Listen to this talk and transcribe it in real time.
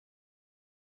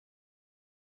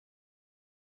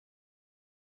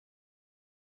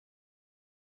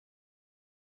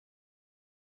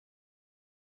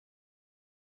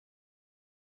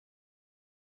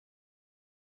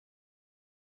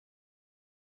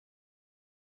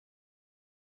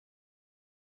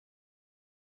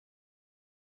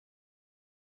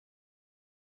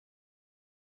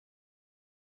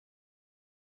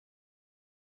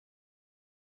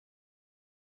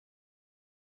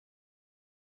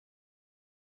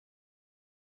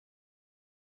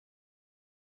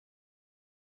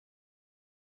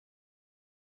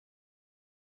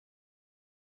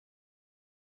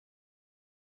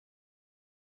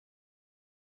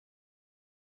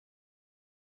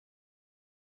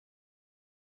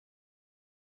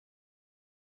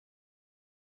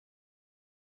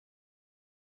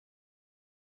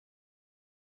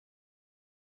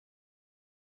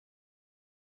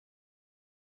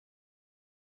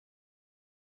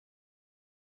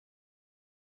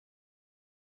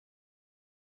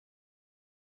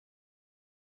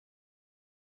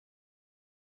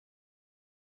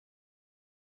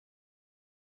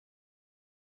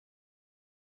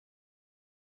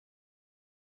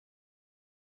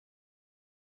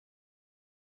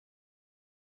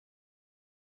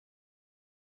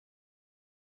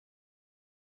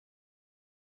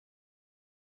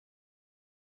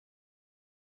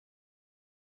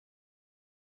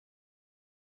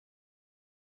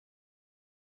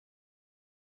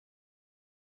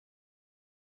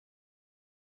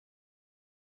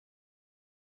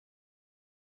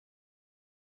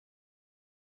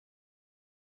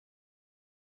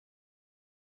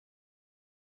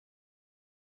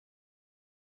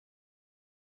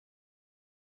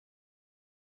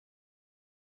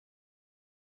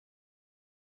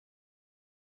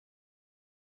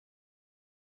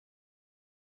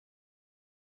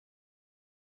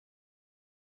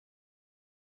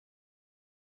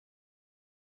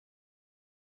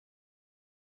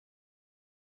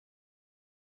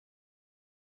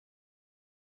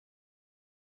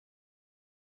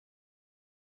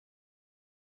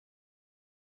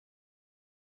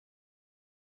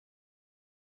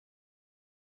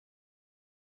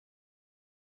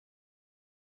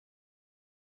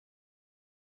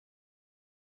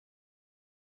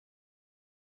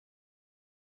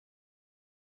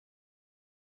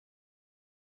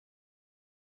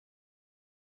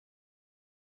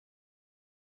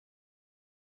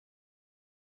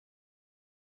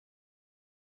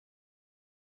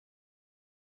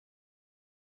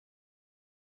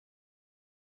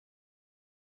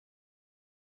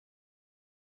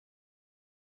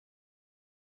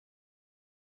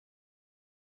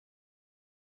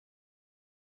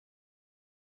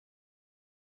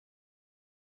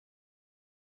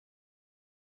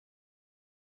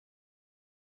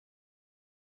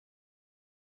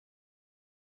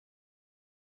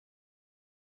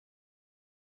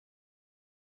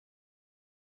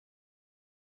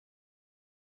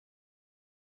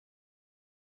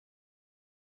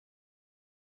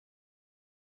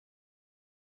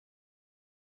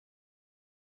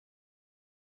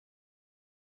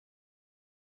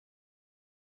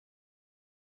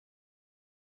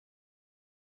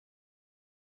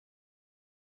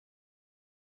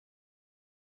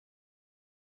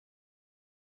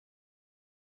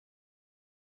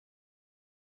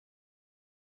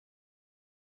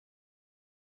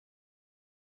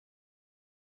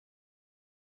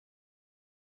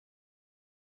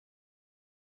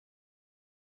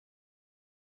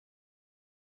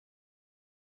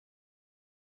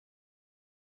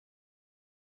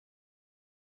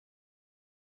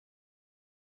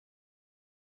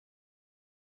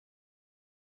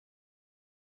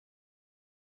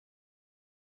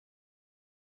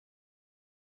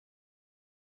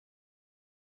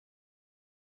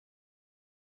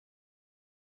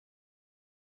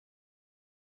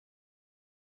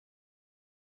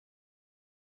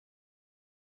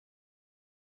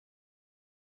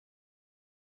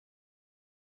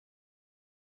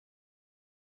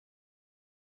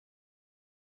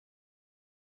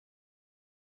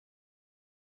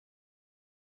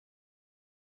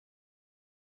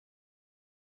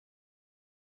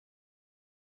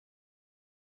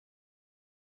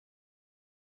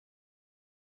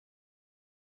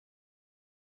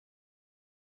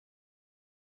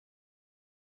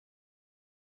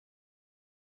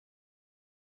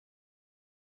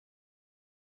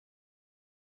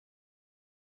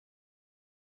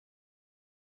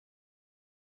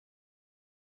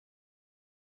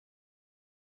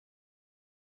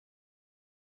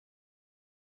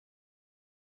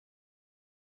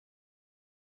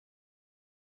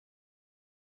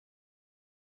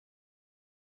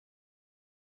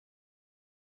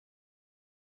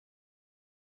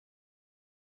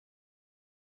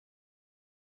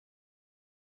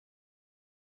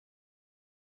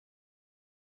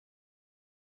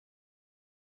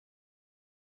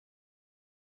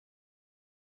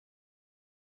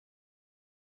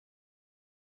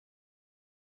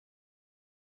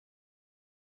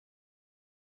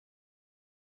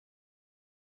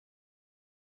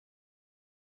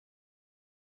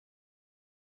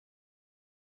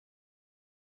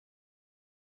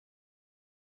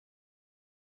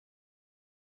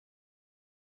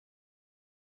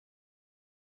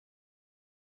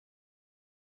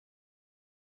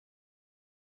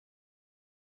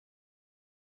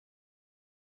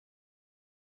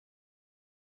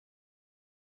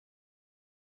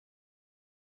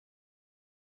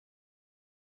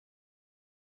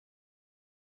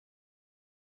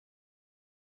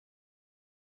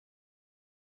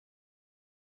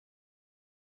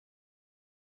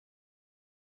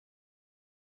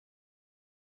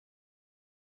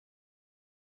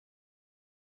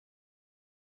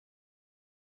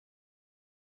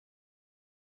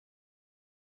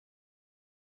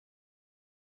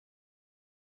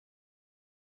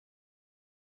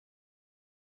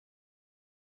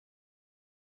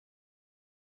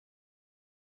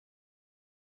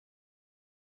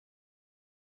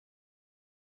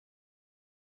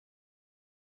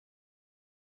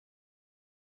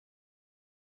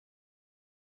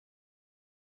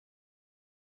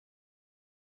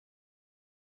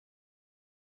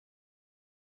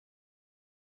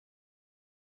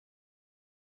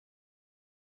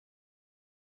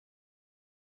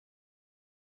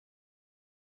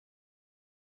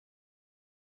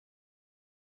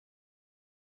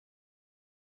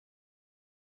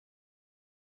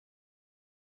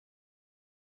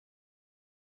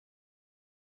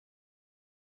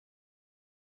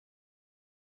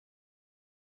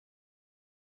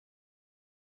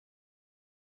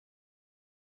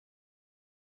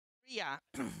Yeah.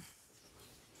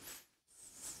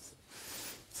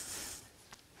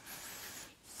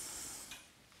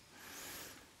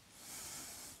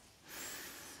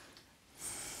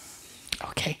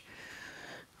 Okay.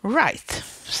 Right.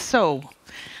 So,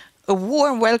 a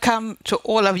warm welcome to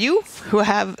all of you who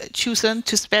have chosen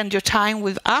to spend your time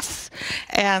with us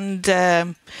and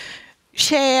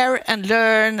share and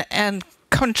learn and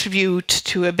contribute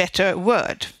to a better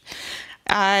world.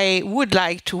 I would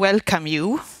like to welcome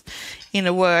you in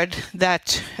a word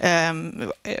that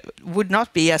would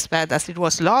not be as bad as it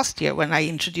was last year when I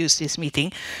introduced this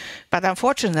meeting, but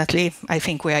unfortunately, I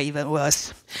think we are even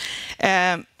worse.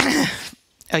 A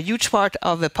huge part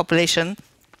of the population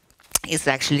is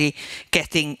actually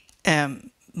getting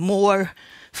more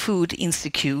food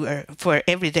insecure for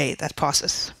every day that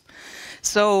passes.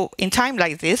 So in time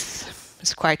like this,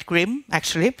 it's quite grim,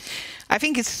 actually. I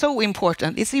think it's so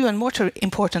important, it's even more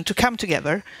important to come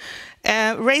together,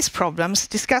 raise problems,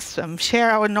 discuss them, share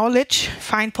our knowledge,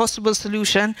 find possible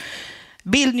solution,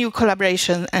 build new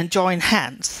collaboration, and join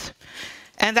hands.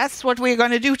 And that's what we're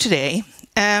going to do today.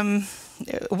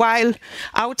 While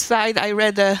outside, I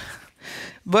read a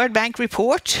World Bank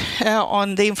report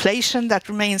on the inflation that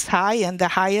remains high, and the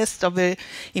highest of the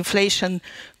inflation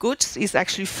goods is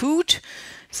actually food.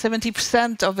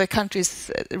 70% of the countries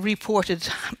reported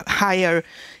higher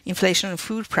inflation in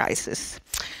food prices.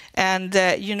 And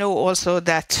you know also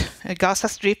that Gaza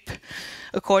Strip,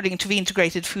 according to the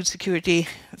Integrated Food Security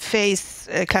phase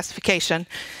classification,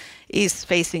 is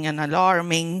facing an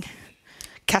alarming,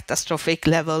 catastrophic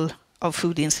level of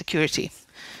food insecurity.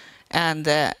 And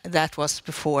that was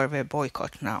before the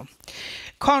boycott now.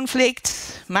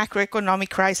 Conflicts,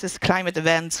 macroeconomic crisis, climate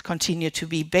events continue to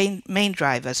be main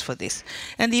drivers for this.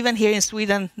 And even here in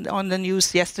Sweden, on the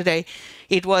news yesterday,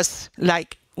 it was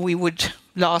like we would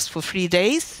last for 3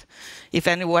 days if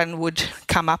anyone would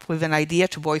come up with an idea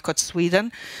to boycott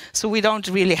Sweden. So we don't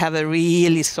really have a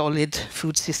really solid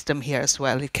food system here as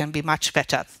well. It can be much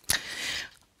better.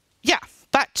 Yeah.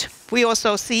 But we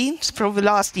also see from the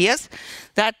last years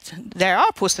that there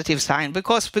are positive signs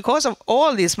because of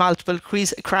all these multiple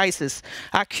crises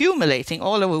accumulating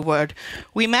all over the world,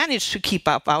 we managed to keep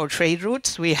up our trade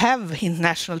routes. We have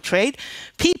international trade.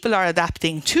 People are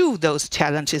adapting to those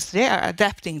challenges. They are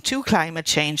adapting to climate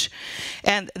change.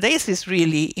 And this is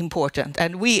really important.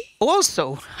 And we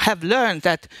also have learned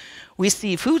that we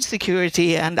see food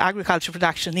security and agriculture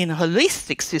production in a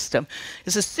holistic system.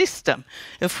 It's a system,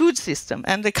 a food system,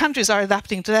 and the countries are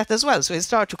adapting to that as well. So they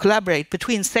start to collaborate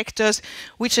between sectors,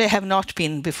 which they have not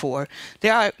been before.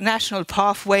 There are national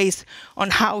pathways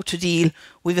on how to deal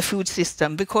with the food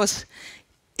system, because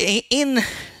in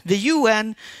the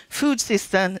UN, food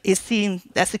system is seen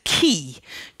as a key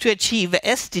to achieve the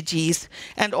SDGs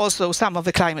and also some of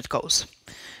the climate goals.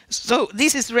 So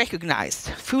this is recognized.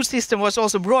 Food system was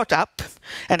also brought up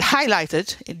and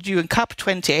highlighted during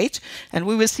COP28, and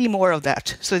we will see more of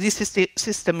that. So this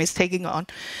system is taking on.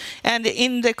 And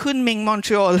in the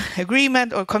Kunming-Montreal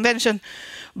Agreement or Convention,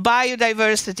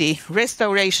 biodiversity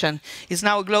restoration is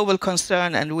now a global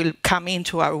concern and will come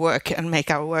into our work and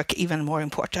make our work even more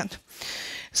important.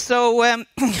 So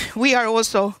we are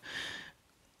also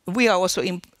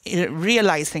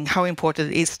realizing how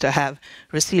important it is to have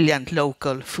resilient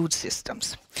local food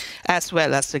systems, as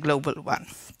well as the global one.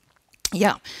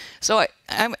 Yeah, so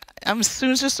I'm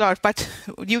soon to start, but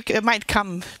you might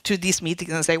come to these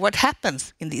meetings and say, what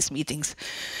happens in these meetings?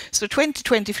 So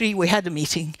 2023, we had a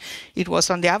meeting. It was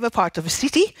on the other part of the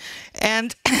city,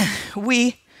 and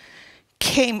we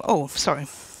came,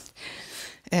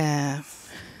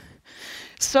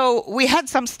 So we had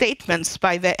some statements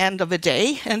by the end of the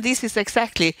day, and this is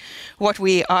exactly what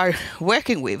we are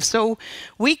working with. So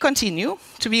we continue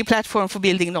to be a platform for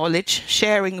building knowledge,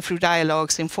 sharing through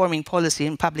dialogues, informing policy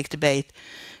and public debate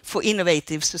for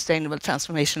innovative, sustainable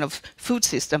transformation of food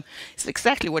system. It's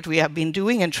exactly what we have been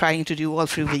doing and trying to do all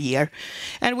through the year.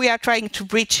 And we are trying to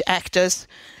bridge actors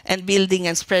and building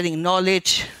and spreading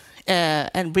knowledge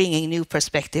and bringing new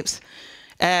perspectives.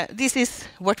 This is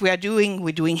what we are doing.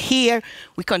 We're doing here.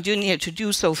 We continue to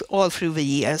do so all through the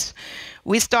years.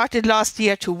 We started last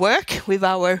year to work with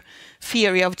our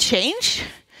theory of change,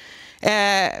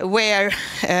 where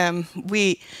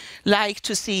we like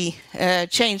to see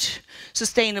change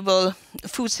sustainable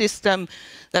food system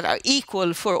that are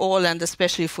equal for all, and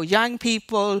especially for young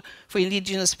people, for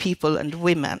indigenous people and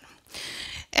women.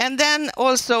 And then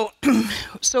also,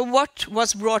 so what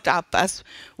was brought up as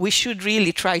we should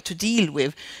really try to deal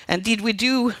with, and did we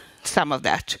do some of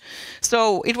that.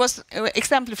 So it was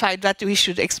exemplified that we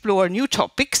should explore new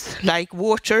topics like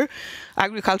water,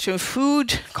 agriculture and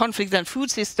food, conflict and food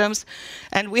systems.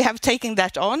 And we have taken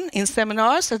that on in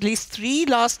seminars, at least 3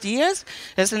 last years.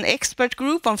 There's an expert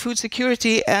group on food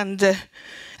security and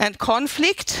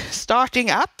conflict starting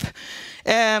up.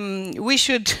 We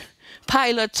should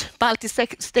pilot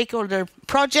multi-stakeholder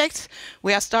projects.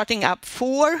 We are starting up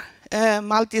 4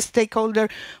 multi-stakeholder,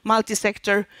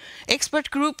 multi-sector expert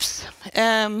groups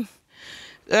and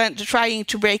trying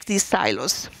to break these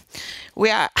silos. We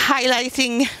are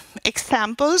highlighting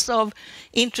examples of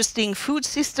interesting food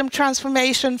system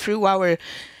transformation through our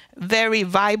very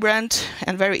vibrant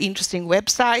and very interesting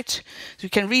website. You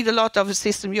can read a lot of the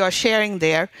system you are sharing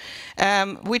there.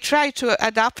 We try to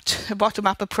adapt a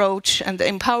bottom-up approach and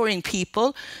empowering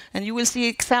people, and you will see an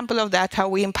example of that, how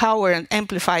we empower and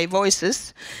amplify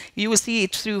voices. You will see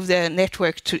it through the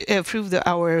network, through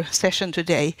our session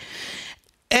today.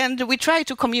 And we try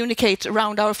to communicate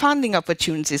around our funding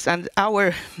opportunities, and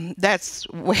that's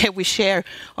where we share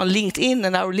on LinkedIn,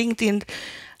 and our LinkedIn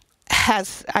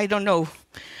has, I don't know,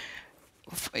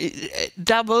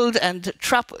 doubled and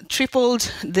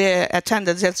tripled the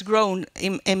attendance. That's grown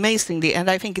amazingly, and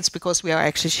I think it's because we are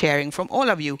actually sharing from all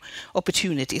of you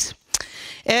opportunities.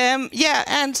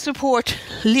 And support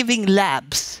living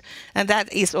labs, and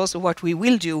that is also what we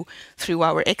will do through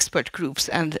our expert groups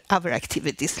and other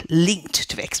activities linked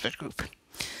to the expert group.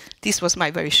 This was my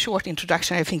very short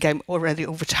introduction. I think I'm already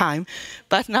over time,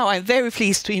 but now I'm very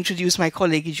pleased to introduce my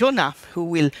colleague Jonna, who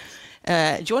will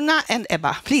Jonna and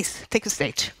Ebba, please take the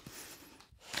stage.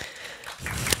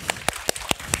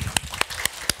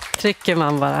 Trycker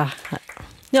man bara här.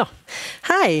 Ja.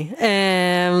 Hi.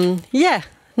 Yeah,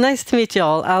 nice to meet you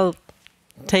all. I'll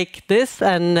take this,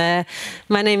 and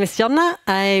my name is Jonna.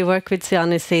 I work with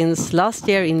SIANI since last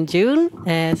year in June,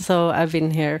 so I've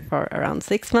been here for around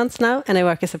 6 months now, and I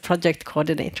work as a project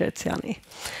coordinator at SIANI.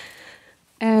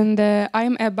 And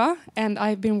I'm Ebba, and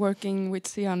I've been working with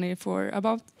SIANI for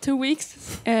about 2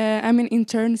 weeks. I'm an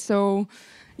intern, so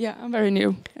yeah, I'm very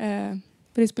new,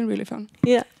 but it's been really fun.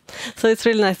 Yeah, so it's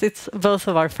really nice. It's both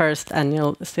of our first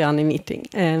annual SIANI meeting,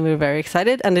 and we're very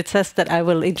excited. And it says that I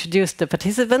will introduce the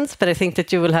participants, but I think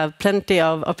that you will have plenty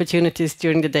of opportunities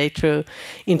during the day to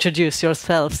introduce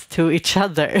yourselves to each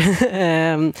other.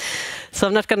 So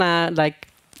I'm not gonna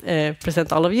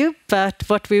present all of you, but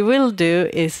what we will do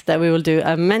is that we will do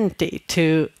a Menti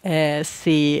to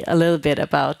see a little bit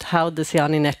about how the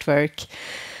SIANI network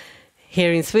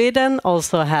here in Sweden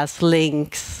also has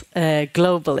links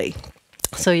globally.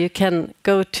 So you can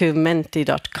go to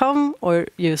menti.com or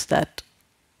use that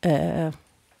QR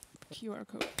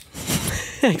code.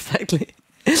 Exactly.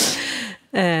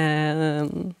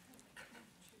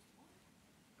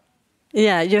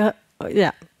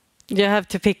 You have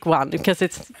to pick one because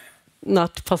it's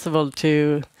not possible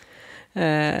to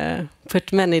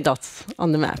put many dots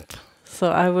on the map. So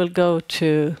I will go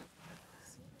to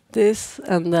this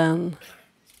and then...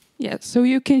 Yeah, so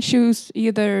you can choose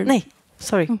either...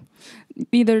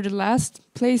 Either the last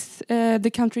place,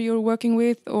 the country you're working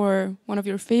with, or one of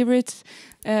your favorites.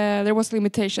 There was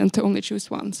limitation to only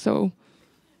choose one. So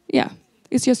yeah,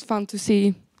 it's just fun to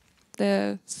see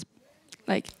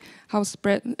how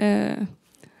spread...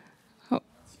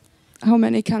 how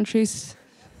many countries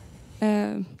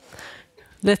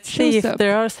let's see if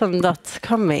there are some dots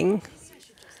coming.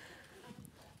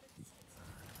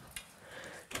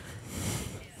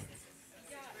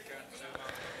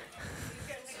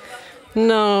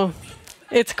 No,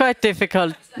 it's quite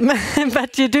difficult,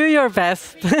 but you do your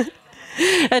best.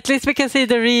 At least we can see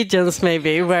the regions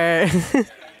maybe where...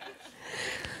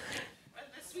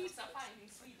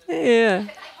 Yeah.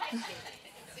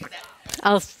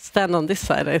 I'll stand on this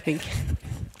side, I think.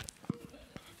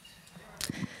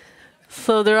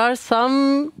 So there are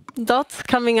some dots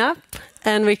coming up,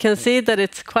 and we can see that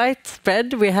it's quite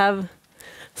spread. We have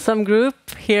some group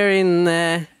here in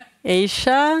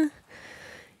Asia,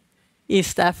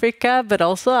 East Africa, but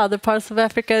also other parts of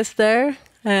Africa is there.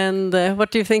 And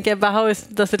what do you think, Ebba? How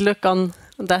does it look on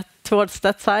that towards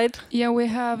that side? Yeah, we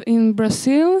have in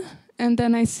Brazil, and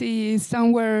then I see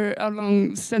somewhere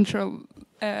along Central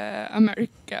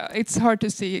America. It's hard to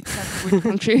see exactly which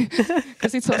country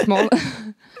because it's so small.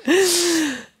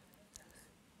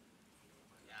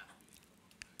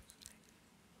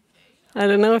 I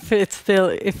don't know if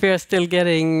we are still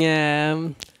getting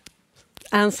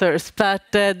answers,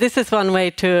 but this is one way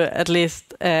to at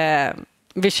least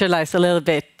visualize a little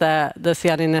bit the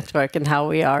SIANI network and how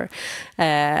we are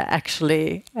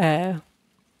actually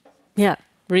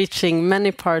reaching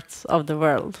many parts of the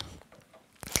world.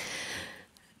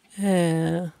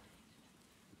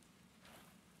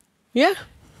 Yeah,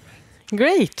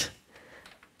 great.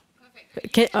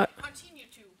 Perfect. Continue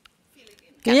to fill it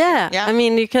in. Yeah, I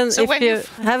mean, you can, so if you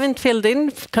haven't filled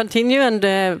in, continue, and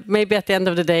maybe at the end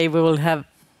of the day, we will have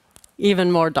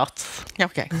even more dots.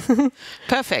 Okay,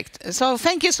 perfect. So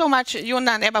thank you so much,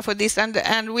 Jonna and Ebba, for this,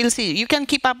 and we'll see. You can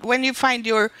keep up when you find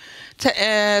your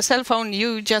cell phone.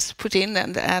 You just put in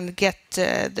and get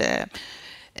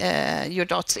your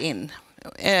dots in.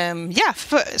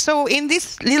 So in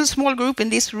this little small group in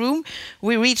this room,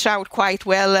 we reach out quite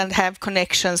well and have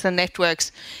connections and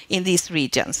networks in these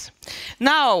regions.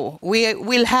 Now we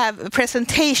will have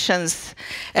presentations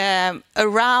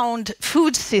around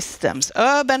food systems,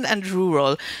 urban and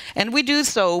rural, and we do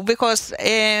so because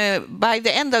by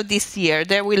the end of this year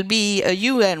there will be a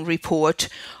UN report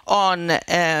on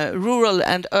rural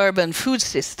and urban food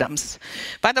systems.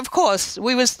 But of course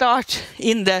we will start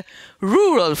in the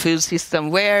rural food system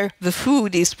where the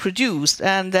food is produced,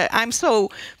 and I'm so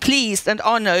pleased and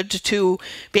honored to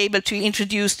be able to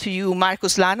introduce to you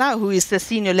Markus Lana, who is the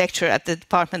senior lecturer at the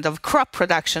Department of Crop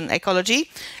Production Ecology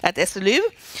at SLU,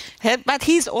 but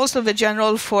he's also the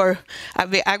general for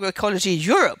the Agroecology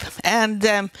Europe,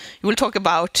 and we'll talk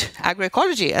about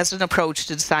agroecology as an approach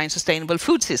to design sustainable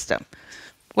food system.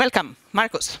 Welcome,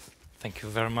 Markus. Thank you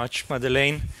very much,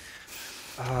 Madeleine.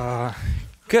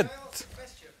 Good.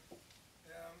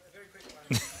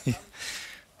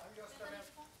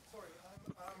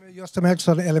 Gösta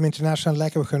Melksson, LM International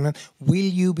Läkarmissionen. Will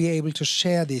you be able to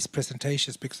share these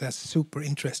presentations, because that's super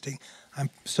interesting? I'm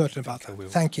certain about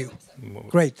that. Thank you.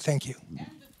 Great, thank you.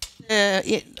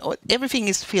 Everything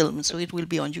is filmed, so it will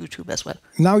be on YouTube as well.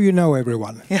 Now you know,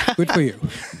 everyone. Good for you.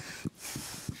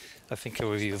 I think I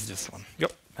will use this one.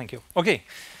 Yep, thank you. Okay,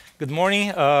 good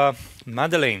morning.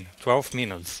 Madeleine, 12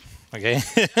 minutes. Okay,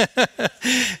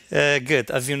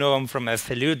 good. As you know, I'm from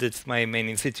SLU. That's my main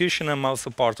institution. I'm also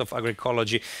part of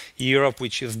Agroecology Europe,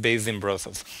 which is based in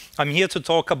Brussels. I'm here to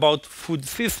talk about food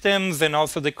systems and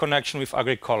also the connection with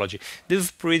agroecology. This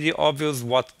is pretty obvious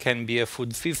what can be a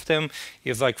food system.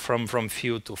 It's like from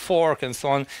field to fork and so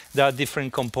on. There are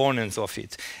different components of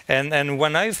it. And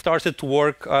when I started to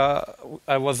work,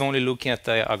 I was only looking at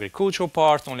the agricultural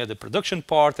part, only at the production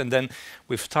part, and then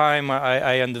with time,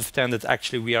 I understand that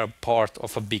actually we are part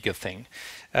of a bigger thing.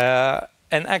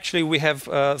 And actually we have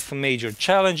some major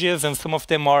challenges, and some of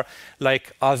them are,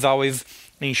 like, as always,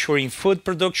 ensuring food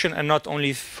production, and not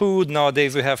only food.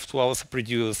 Nowadays we have to also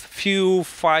produce fuel,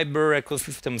 fiber,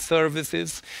 ecosystem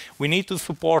services. We need to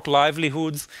support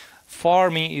livelihoods.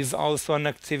 Farming is also an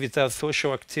activity, a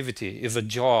social activity, is a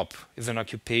job, is an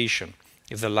occupation,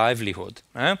 is a livelihood.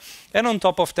 And on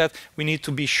top of that, we need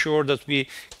to be sure that we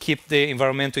keep the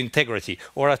environmental integrity,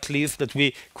 or at least that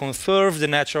we conserve the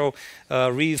natural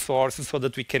resources so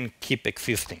that we can keep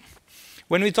existing.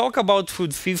 When we talk about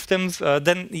food systems,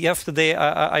 then yesterday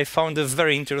I found this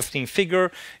very interesting figure.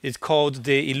 It's called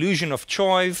the illusion of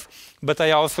choice, but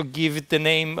I also give it the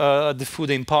name the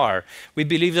food empire. We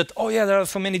believe that, oh yeah, there are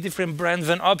so many different brands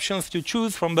and options to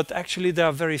choose from, but actually there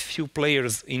are very few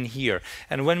players in here.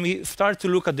 And when we start to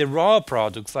look at the raw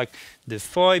products, like the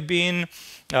soybean,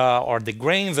 or the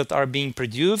grains that are being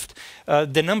produced,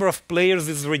 the number of players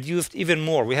is reduced even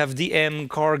more. We have DM,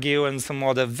 Cargill, and some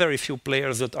other very few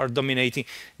players that are dominating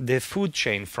the food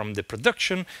chain from the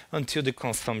production until the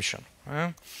consumption.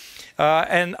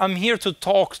 And I'm here to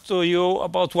talk to you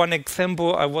about one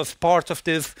example. I was part of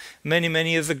this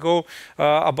many years ago,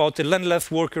 about the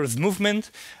landless workers movement.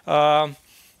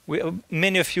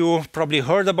 Many of you probably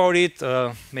heard about it,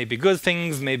 maybe good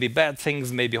things, maybe bad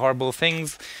things, maybe horrible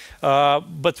things.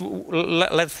 But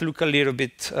let's look a little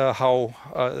bit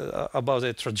about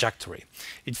the trajectory.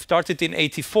 It started in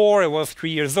 '84. I was 3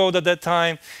 years old at that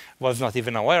time. Was not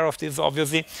even aware of this,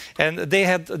 obviously. And they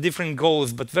had different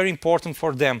goals, but very important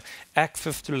for them,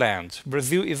 access to land.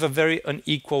 Brazil is a very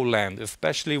unequal land,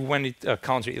 especially when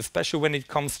it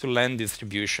comes to land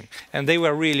distribution. And they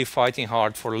were really fighting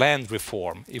hard for land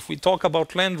reform. If we talk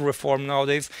about land reform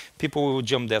nowadays, people will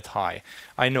jump that high.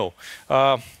 I know.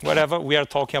 Whatever, we are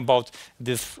talking about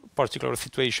this particular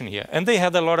situation here. And they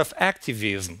had a lot of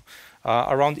activism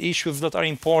around issues that are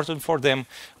important for them,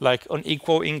 like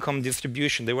unequal income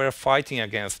distribution. They were fighting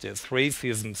against this,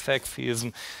 racism,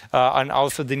 sexism, and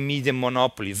also the media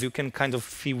monopolies. You can kind of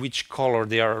see which color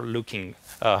they are looking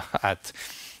at.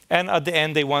 And at the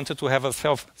end, they wanted to have a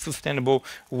self-sustainable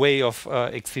way of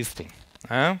existing.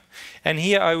 And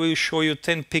here I will show you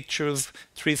 10 pictures,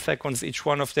 3 seconds each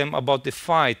one of them, about the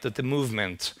fight that the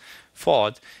movement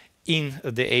fought in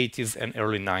the 80s and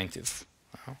early 90s.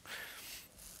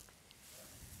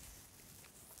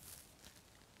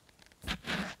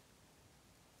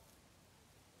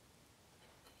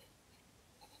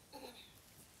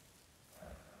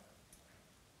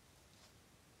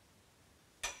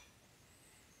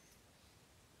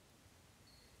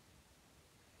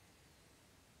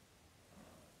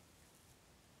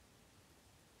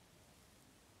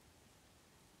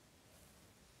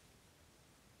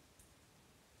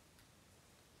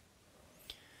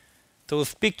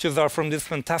 Those pictures are from this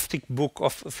fantastic book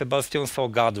of Sebastião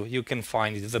Salgado. You can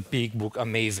find it. It's a big book,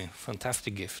 amazing,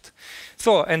 fantastic gift.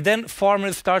 So, and then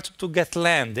farmers started to get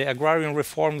land. The agrarian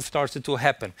reform started to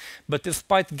happen. But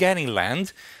despite getting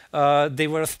land, they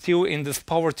were still in this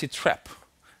poverty trap.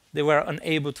 They were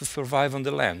unable to survive on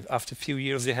the land. After a few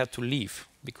years, they had to leave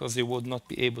because they would not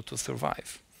be able to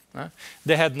survive.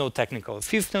 They had no technical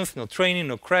assistance, no training,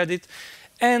 no credit.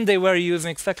 And they were using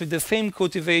exactly the same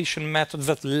cultivation methods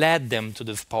that led them to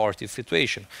this poverty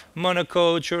situation.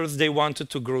 Monocultures, they wanted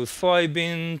to grow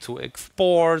soybean, to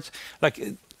export, like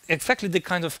exactly the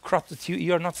kind of crop that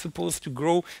you are not supposed to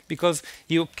grow because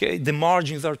the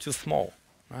margins are too small.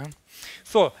 Right?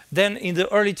 So then in the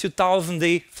early 2000s,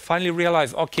 they finally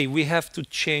realized, okay, we have to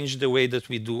change the way that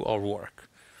we do our work.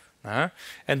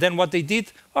 And then what they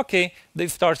did, okay, they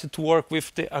started to work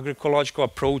with the agroecological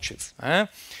approaches.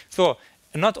 So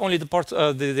not only the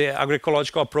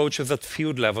agroecological approaches at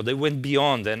field level, they went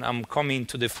beyond, and I'm coming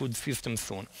to the food system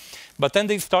soon. But then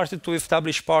they started to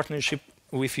establish partnership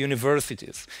with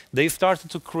universities. They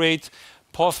started to create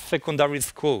post-secondary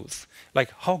schools.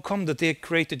 Like, how come that they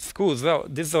created schools? Well,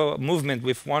 this is a movement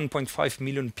with 1.5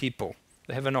 million people.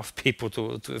 They have enough people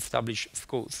to establish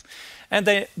schools.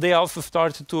 And they also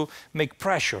started to make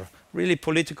pressure, really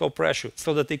political pressure,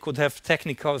 so that they could have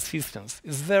technical assistance.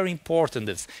 It's very important,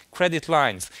 this credit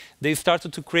lines. They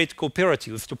started to create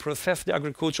cooperatives to process the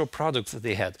agricultural products that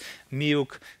they had.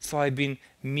 Milk, soybean,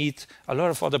 meat, a lot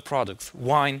of other products,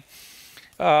 wine.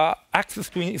 Access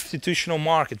to institutional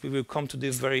market, we will come to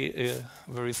this very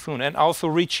soon, and also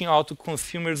reaching out to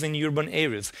consumers in urban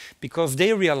areas, because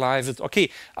they realize that, okay,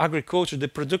 agriculture, the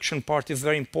production part is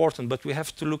very important, but we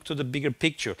have to look to the bigger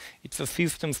picture. It's a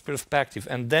systems perspective,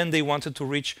 and then they wanted to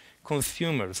reach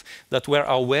consumers that were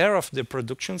aware of the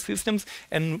production systems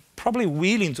and probably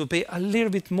willing to pay a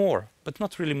little bit more, but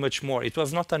not really much more. It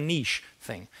was not a niche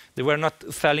thing. They were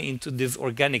not selling into these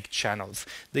organic channels.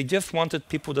 They just wanted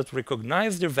people that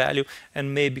recognized their value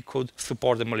and maybe could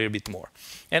support them a little bit more.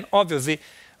 And obviously,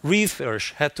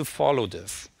 research had to follow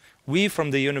this. We, from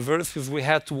the universities, we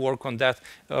had to work on that,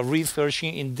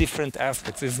 researching in different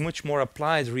aspects. It's much more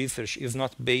applied research, it's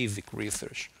not basic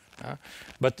research.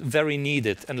 But very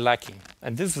needed and lacking.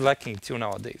 And this is lacking till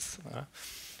nowadays.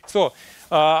 So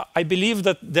I believe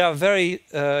that there are very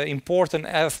important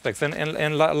aspects,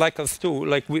 and like us too,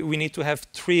 like we need to have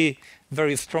three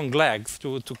very strong legs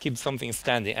to keep something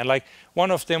standing. And like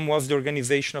one of them was the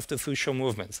organization of the social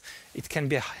movements. It can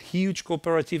be a huge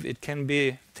cooperative, it can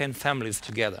be 10 families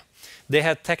together. They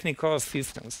had technical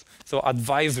assistance, so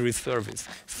advisory service,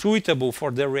 suitable for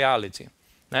their reality.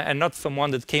 And not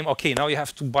someone that came, okay, now you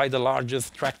have to buy the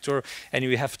largest tractor and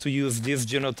you have to use this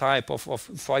genotype of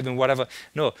soybean, whatever.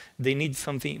 No, they need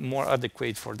something more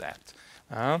adequate for that.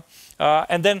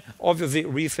 And then, obviously,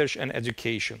 research and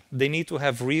education. They need to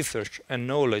have research and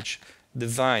knowledge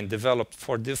designed, developed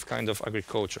for this kind of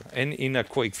agriculture and in a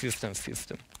coexistence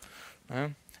system.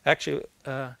 Actually,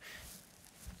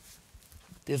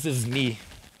 this is me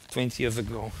 20 years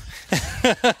ago.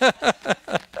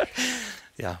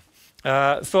 Yeah.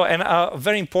 And a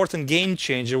very important game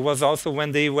changer was also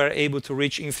when they were able to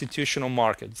reach institutional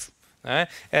markets. And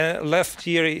last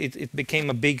year it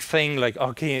became a big thing, like,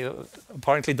 okay,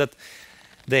 apparently that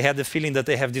they had the feeling that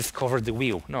they have discovered the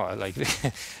wheel. No, like,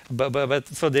 but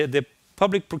so the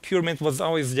public procurement was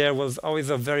always there, was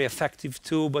always a very effective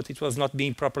tool, but it was not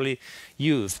being properly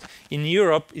used. In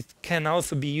Europe, it can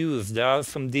also be used. There are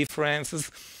some differences,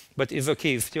 but it's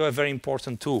okay, it's still a very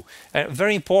important tool.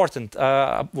 Very important,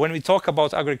 when we talk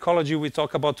about agroecology, we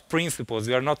talk about principles.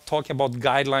 We are not talking about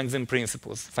guidelines and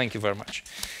principles. Thank you very much.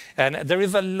 And there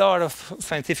is a lot of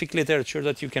scientific literature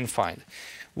that you can find.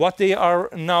 What they are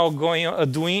now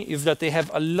doing is that they have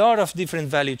a lot of different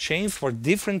value chains for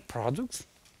different products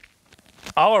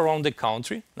all around the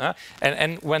country.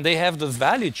 And when they have those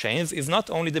value chains, it's not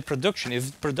only the production,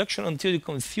 it's production until the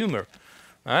consumer.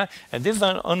 And this is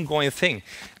an ongoing thing.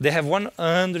 They have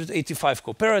 185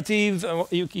 cooperatives.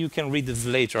 You can read this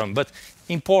later on. But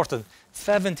important,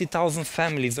 70,000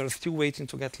 families are still waiting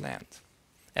to get land.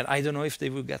 And I don't know if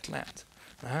they will get land.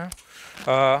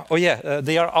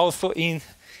 They are also in,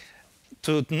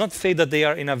 to not say that they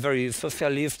are in a very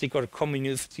socialistic or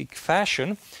communistic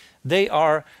fashion, they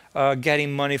are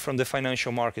getting money from the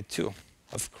financial market too,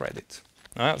 as credit.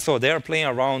 So they are playing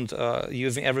around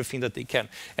using everything that they can.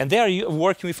 And they are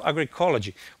working with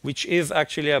agroecology, which is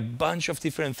actually a bunch of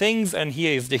different things. And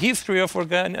here is the history of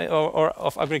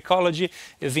agroecology.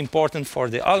 It's important for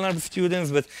the Alnarp students,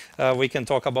 but we can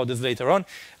talk about this later on.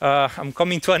 I'm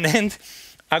coming to an end.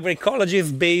 Agroecology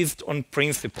is based on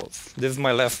principles. This is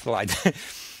my last slide.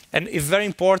 And it's very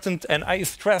important, and I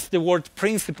stress the word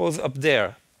principles up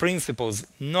there. Principles,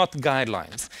 not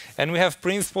guidelines. And we have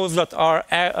principles that are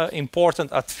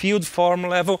important at field farm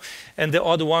level, and the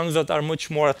other ones that are much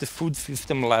more at the food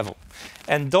system level.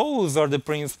 And those are the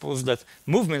principles that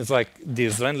movements like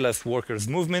this landless workers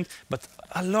movement, but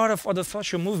a lot of other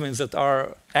social movements that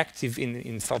are active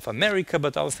in South America,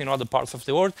 but also in other parts of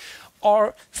the world,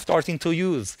 are starting to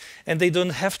use. And they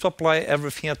don't have to apply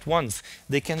everything at once.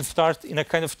 They can start in a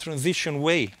kind of transition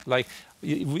way, like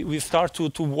we start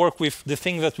to work with the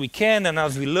things that we can, and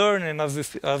as we learn and as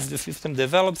the system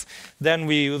develops, then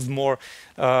we use more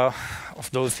of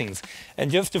those things.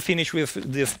 And just to finish with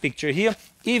this picture here,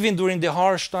 even during the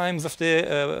harsh times of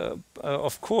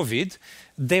COVID,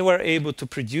 they were able to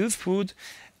produce food,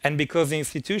 and because the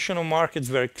institutional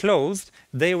markets were closed,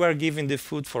 they were giving the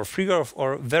food for free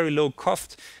or very low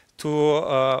cost to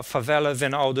favelas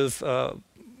and others,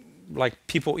 like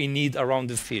people in need around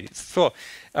the cities. So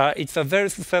it's a very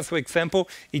successful example.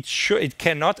 It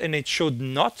cannot and it should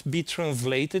not be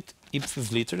translated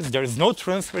ipsis literis. There is no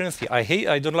transparency.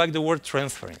 I don't like the word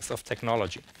transference of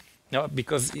technology, no,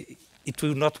 because it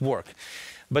will not work.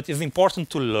 But it's important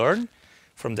to learn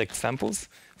from the examples,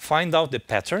 find out the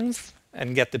patterns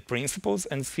and get the principles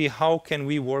and see how can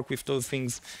we work with those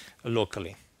things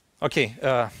locally. Okay,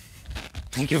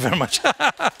 thank you very much.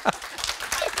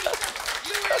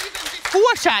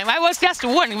 Wartime. I was just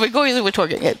warning. We're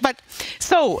talking it. But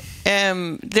so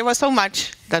there was so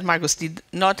much that Marcus did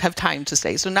not have time to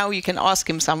say. So now you can ask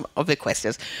him some of the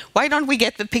questions. Why don't we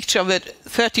get the picture of the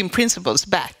 13 principles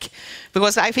back?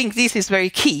 Because I think this is very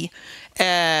key.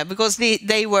 Because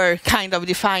they were kind of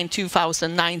defined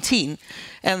 2019,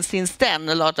 and since then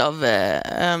a lot of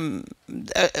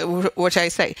what I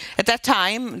say, at that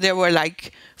time there were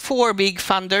like 4 big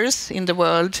funders in the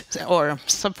world or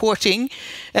supporting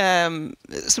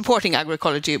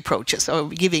agroecology approaches, or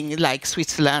giving, like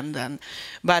Switzerland,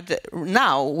 but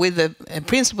now with the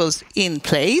principles in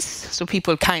place, so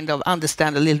people kind of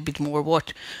understand a little bit more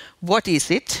what is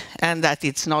it, and that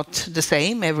it's not the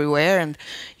same everywhere, and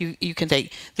you can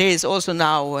take. There is also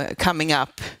now coming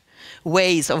up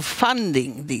ways of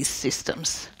funding these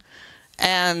systems,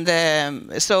 and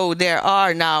so there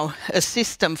are now a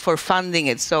system for funding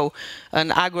it. So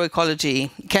an agroecology.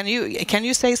 Can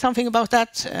you say something about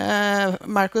that,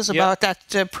 Marcus? About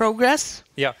that progress?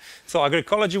 Yeah. So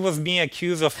agroecology was being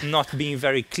accused of not being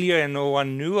very clear, and no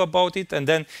one knew about it. And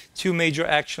then 2 major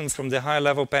actions from the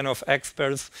high-level panel of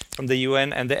experts from the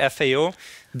UN and the FAO,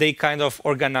 they kind of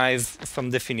organized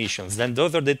some definitions. Then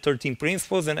those are the 13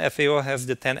 principles, and FAO has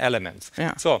the 10 elements.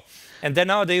 Yeah. So, and then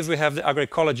nowadays we have the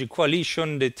agroecology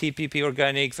coalition, the TPP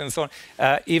organics, and so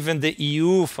on. Even the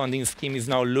EU funding scheme is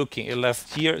now looking.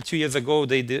 Last year, 2 years ago,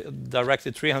 they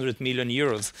directed 300 million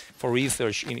euros for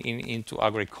research into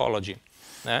agroecology.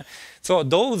 So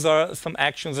those are some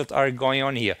actions that are going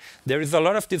on here. There is a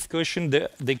lot of discussion,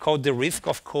 they call the risk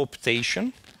of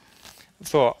cooptation.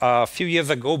 So a few years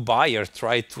ago, Bayer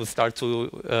tried to start to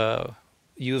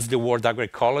use the word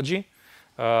agroecology.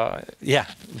 Yeah,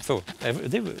 so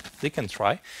they can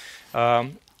try.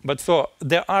 But so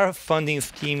there are funding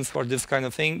schemes for this kind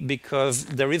of thing because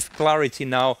there is clarity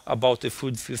now about the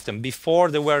food system. Before,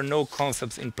 there were no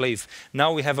concepts in place.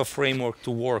 Now we have a framework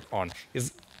to work on.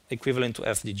 It's equivalent to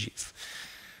SDGs.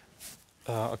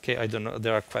 Okay, I don't know.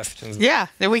 There are questions. Yeah,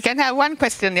 we can have one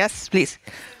question. Yes, please. So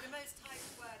the most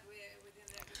hyped word within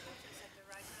the agriculture sector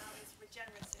right now is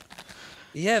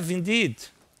regenerative. Yes, indeed.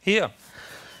 Here.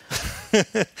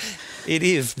 It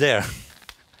is there.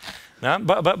 No?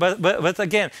 But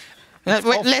again, let's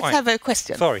have a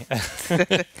question. Sorry.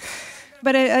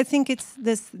 But I think it's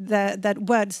that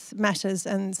words matters,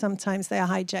 and sometimes they are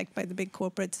hijacked by the big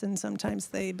corporates, and sometimes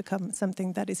they become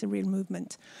something that is a real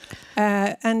movement.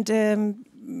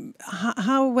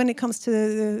 How, when it comes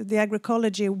to the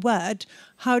agroecology word,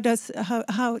 how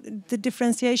the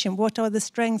differentiation? What are the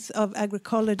strengths of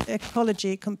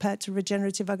agroecology compared to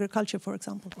regenerative agriculture, for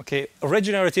example? Okay,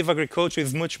 regenerative agriculture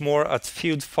is much more at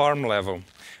field farm level,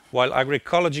 while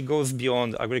agroecology goes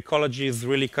beyond. Agroecology is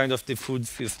really kind of the food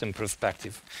system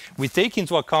perspective. We take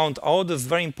into account all those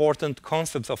very important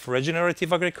concepts of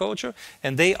regenerative agriculture,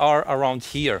 and they are around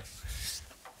here.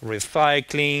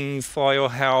 Recycling, soil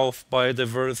health,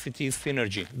 biodiversity,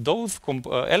 synergy. Those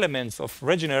elements of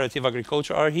regenerative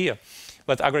agriculture are here.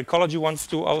 But agroecology wants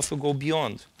to also go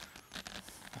beyond.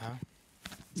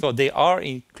 So they are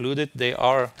included, they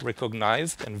are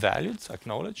recognized and valued,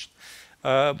 acknowledged.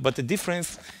 But the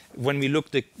difference when we look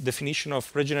at the definition of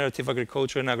regenerative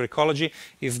agriculture and agroecology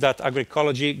is that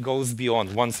agroecology goes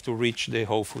beyond, wants to reach the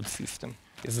whole food system.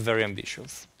 It's very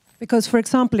ambitious. Because, for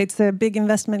example, it's a big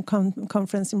investment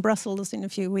conference in Brussels in a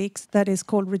few weeks that is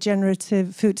called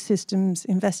Regenerative Food Systems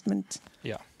Investment.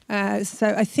 Yeah.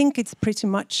 So I think it's pretty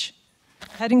much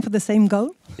heading for the same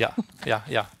goal. Yeah.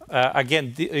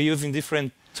 Again, using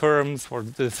different terms for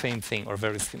the same thing or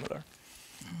very similar.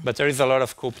 But there is a lot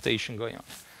of cooptation going on.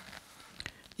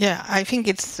 Yeah, I think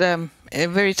it's a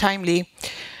very timely.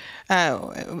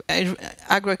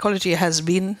 Agroecology has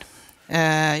been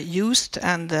used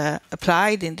and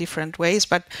applied in different ways,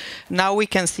 but now we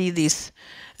can see these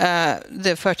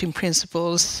the 13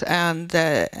 principles and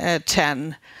the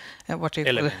 10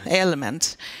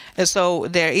 elements. So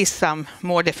there is some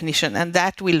more definition, and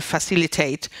that will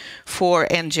facilitate for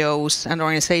NGOs and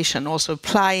organizations also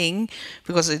applying,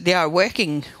 because they are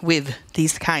working with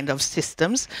these kind of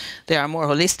systems. They are more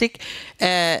holistic.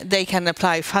 They can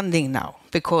apply funding now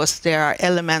because there are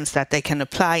elements that they can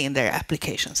apply in their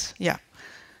applications. Yeah.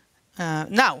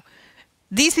 Now,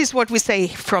 this is what we say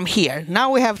from here.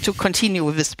 Now we have to continue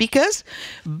with the speakers,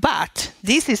 but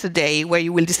this is a day where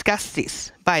you will discuss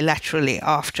this bilaterally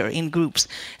after in groups.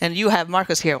 And you have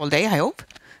Marcus here all day, I hope.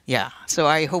 Yeah, so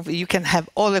I hope you can have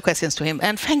all the questions to him.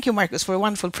 And thank you, Marcus, for a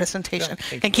wonderful presentation.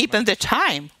 Yeah, and keeping the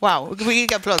time. Wow,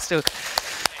 big applause to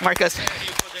Marcus.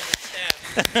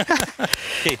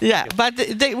 Yeah, but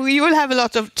you will have a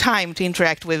lot of time to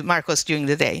interact with Marcos during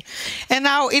the day. And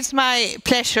now it's my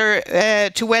pleasure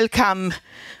to welcome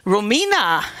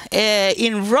Romina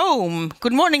in Rome.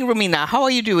 Good morning, Romina. How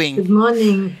are you doing? Good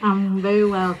morning. I'm very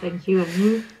well, thank you. And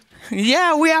you?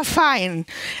 Yeah, we are fine.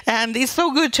 And it's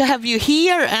so good to have you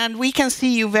here, and we can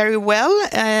see you very well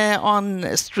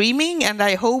on streaming, and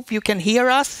I hope you can hear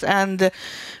us and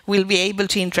we'll be able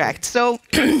to interact. So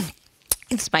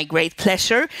it's my great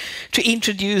pleasure to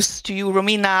introduce to you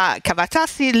Romina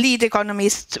Cavatassi, lead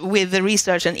economist with the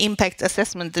Research and Impact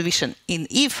Assessment Division in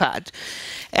IFAD.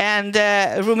 And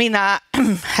Romina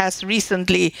has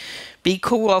recently been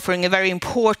co-authoring a very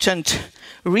important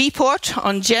report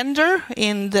on gender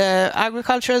in the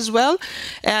agriculture as well.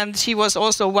 And she was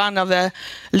also one of the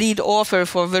lead author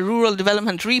for the Rural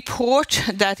Development Report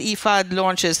that IFAD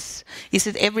launches. Is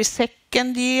it every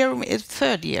second year?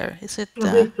 Third year? Is it?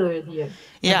 Every third year.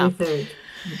 Yeah. Every third.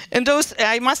 And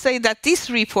I must say that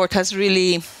this report has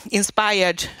really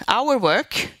inspired our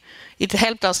work. It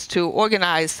helped us to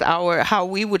organize how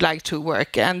we would like to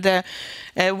work. And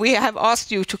we have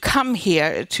asked you to come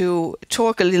here to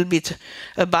talk a little bit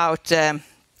about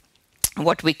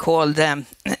what we call the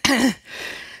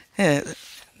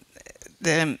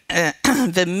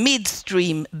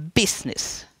midstream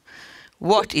business.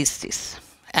 What is this?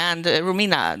 And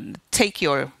Romina, take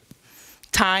your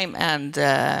time and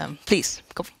please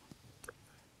go.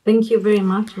 Thank you very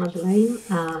much, Madeleine,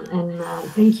 and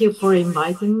thank you for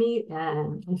inviting me.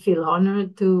 I feel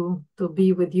honored to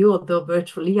be with you, although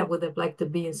virtually. I would have liked to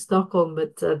be in Stockholm,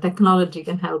 but technology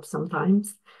can help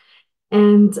sometimes.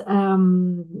 And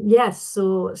yes,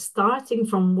 so starting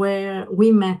from where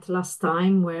we met last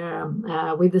time, where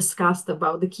we discussed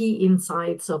about the key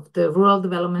insights of the Rural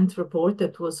Development Report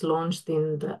that was launched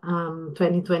in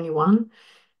 2021.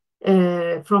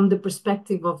 From the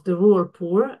perspective of the rural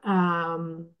poor.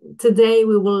 Today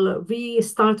we will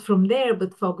restart from there,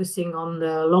 but focusing on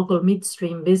the local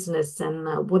midstream business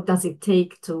and what does it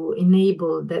take to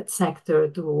enable that sector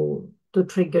to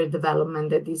trigger development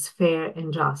that is fair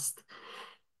and just.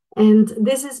 And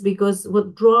this is because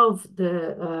what drove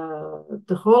the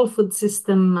whole food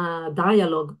system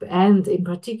dialogue, and in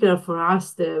particular for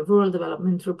us, the Rural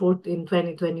Development Report in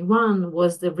 2021,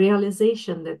 was the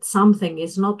realization that something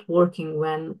is not working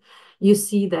when you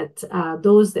see that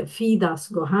those that feed us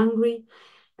go hungry,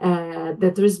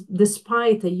 that there is,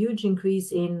 despite a huge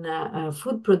increase in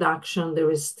food production, there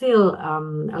is still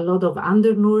a lot of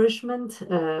undernourishment,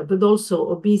 but also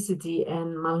obesity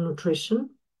and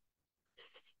malnutrition.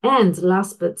 And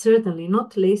last but certainly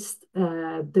not least,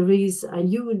 there is a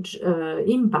huge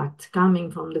impact coming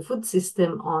from the food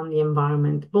system on the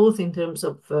environment, both in terms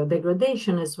of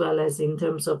degradation as well as in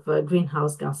terms of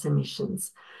greenhouse gas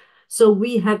emissions. So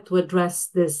we had to address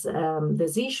this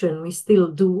issue, and we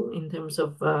still do in terms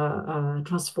of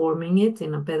transforming it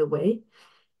in a better way.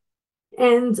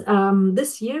 And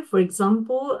this year, for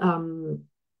example,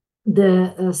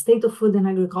 the State of Food and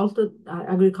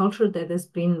Agriculture that has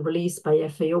been released by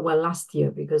FAO, well, last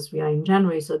year, because we are in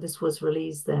January, so this was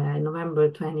released in November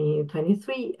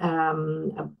 2023,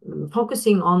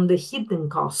 focusing on the hidden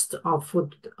cost of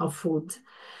food,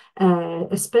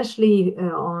 especially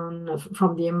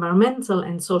from the environmental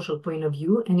and social point of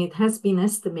view. And it has been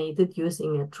estimated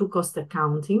using a true cost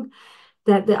accounting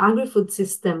that the agri-food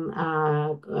system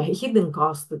hidden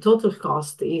cost, the total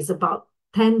cost, is about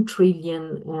 10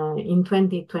 trillion in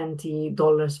 2020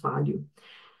 dollars value.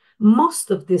 Most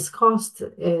of this cost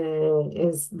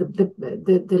is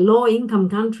the low-income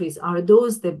countries are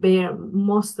those that bear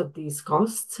most of these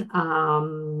costs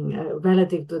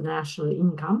relative to the national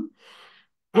income.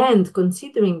 And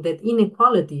considering that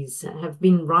inequalities have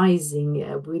been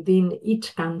rising within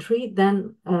each country,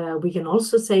 then we can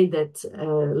also say that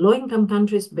low-income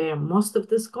countries bear most of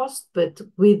this cost, but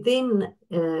within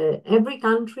every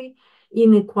country,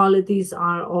 inequalities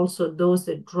are also those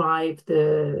that drive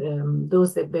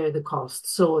those that bear the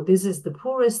cost. So this is the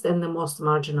poorest and the most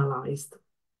marginalized.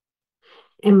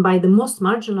 And by the most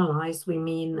marginalized, we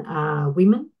mean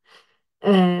women,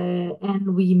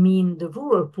 and we mean the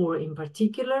rural poor in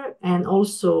particular, and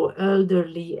also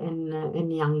elderly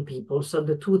and young people. So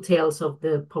the two tails of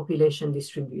the population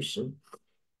distribution.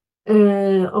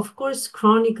 Of course,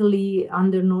 chronically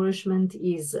undernourishment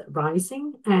is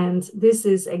rising, and this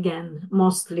is again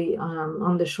mostly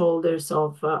on the shoulders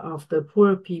of the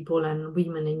poor people and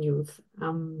women and youth.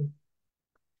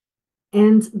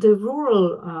 And the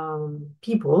rural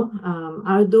people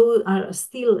are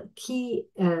still key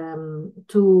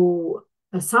to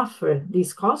suffer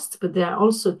these costs, but they are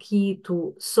also key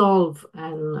to solve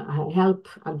and help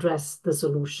address the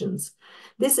solutions.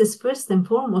 This is first and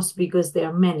foremost because there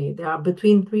are many. There are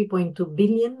between 3.2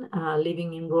 billion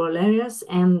living in rural areas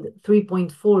and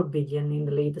 3.4 billion in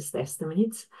the latest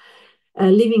estimates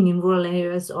living in rural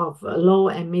areas of low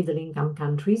and middle income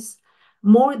countries.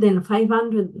 More than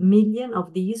 500 million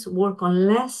of these work on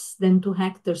less than 2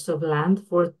 hectares of land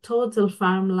for a total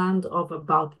farmland of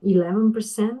about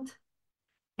 11%.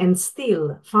 And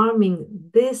still, farming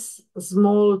this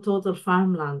small total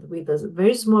farmland with a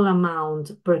very small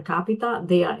amount per capita,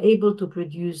 they are able to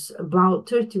produce about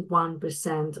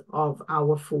 31% of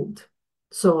our food.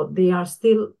 So they are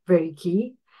still very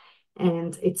key,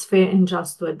 and it's fair and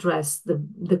just to address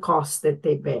the costs that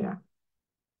they bear.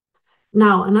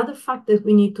 Now, another fact that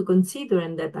we need to consider,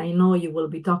 and that I know you will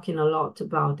be talking a lot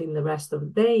about in the rest of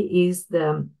the day, is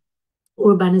the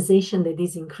urbanization that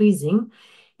is increasing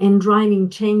and driving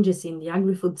changes in the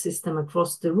agri-food system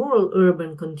across the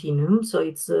rural-urban continuum. So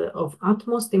it's of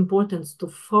utmost importance to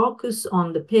focus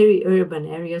on the peri-urban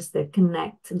areas that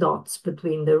connect dots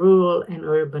between the rural and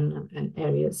urban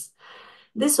areas.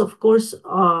 This, of course,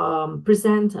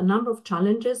 presents a number of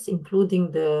challenges,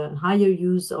 including the higher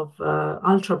use of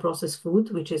ultra-processed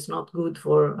food, which is not good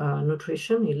for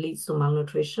nutrition. It leads to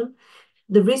malnutrition.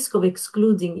 The risk of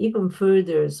excluding even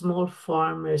further small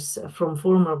farmers from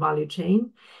former value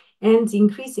chain, and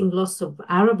increasing loss of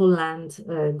arable land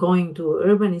going to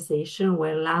urbanization,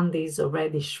 where land is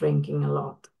already shrinking a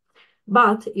lot.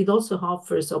 But it also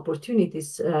offers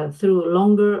opportunities through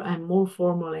longer and more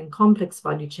formal and complex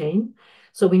value chain.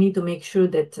 So we need to make sure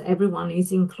that everyone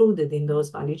is included in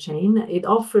those value chain. It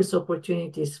offers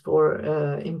opportunities for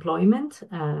employment,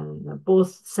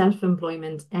 both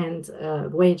self-employment and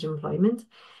wage employment.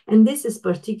 And this is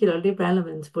particularly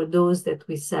relevant for those that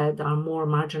we said are more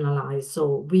marginalized,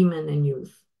 so women and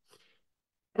youth.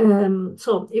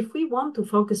 So if we want to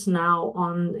focus now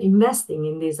on investing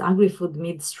in this agri-food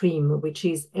midstream, which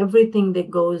is everything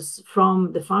that goes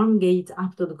from the farm gate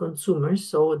up to the consumer,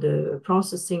 so the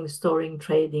processing, storing,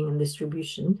 trading, and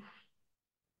distribution,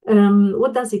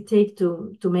 what does it take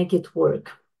to make it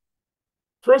work?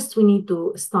 First, we need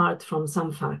to start from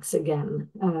some facts again,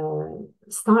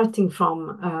 starting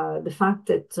from the fact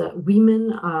that women,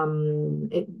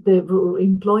 the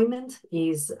employment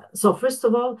is, so first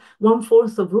of all,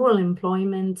 1/4 of rural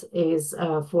employment is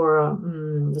for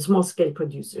the small-scale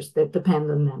producers that depend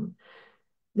on them.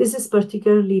 This is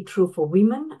particularly true for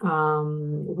women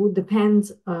who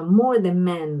depend more than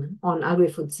men on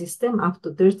agri-food system, up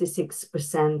to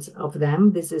 36% of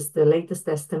them. This is the latest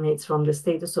estimates from the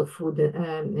status of food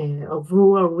of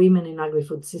rural women in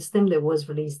agri-food system that was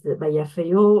released by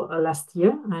FAO last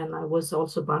year, and I was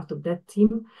also part of that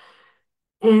team.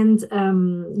 And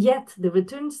yet the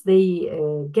returns they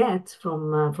get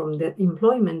from the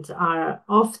employment are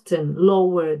often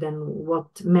lower than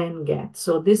what men get.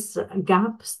 So this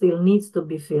gap still needs to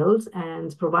be filled,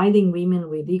 and providing women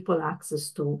with equal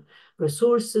access to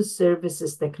resources,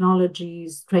 services,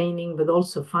 technologies, training, but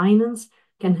also finance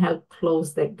can help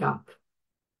close that gap.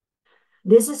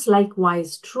 This is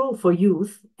likewise true for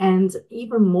youth, and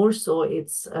even more so,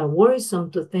 it's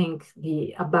worrisome to think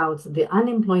about the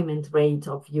unemployment rate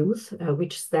of youth,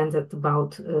 which stands at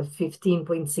about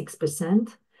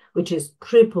 15.6%, which is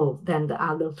triple than the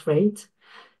adult rate.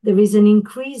 There is an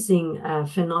increasing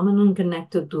phenomenon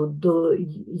connected to the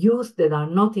youth that are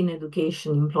not in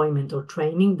education, employment, or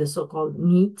training, the so-called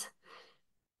NEET.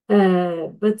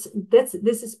 But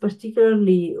this is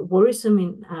particularly worrisome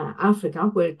in Africa,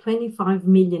 where 25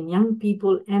 million young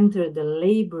people enter the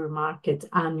labor market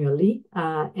annually,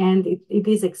 and it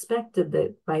is expected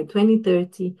that by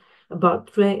 2030, about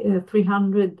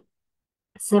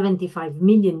 375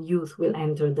 million youth will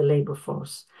enter the labor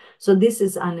force. So this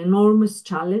is an enormous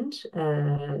challenge,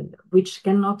 which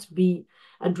cannot be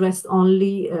addressed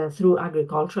only through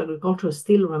agriculture. Agriculture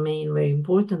still remain very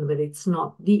important, but it's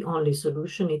not the only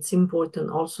solution. It's important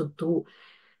also to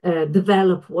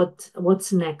develop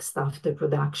what's next after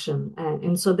production.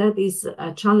 And so that is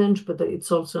a challenge, but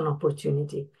it's also an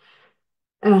opportunity.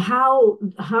 How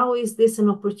is this an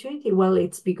opportunity? Well,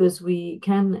 it's because we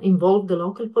can involve the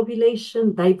local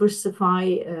population, diversify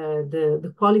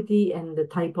the quality and the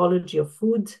typology of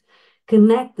food,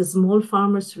 connect the small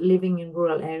farmers living in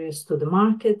rural areas to the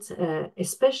market,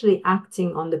 especially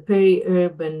acting on the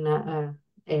peri-urban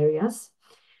areas,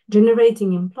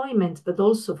 generating employment, but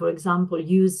also, for example,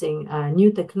 using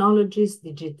new technologies,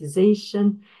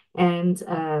 digitization, and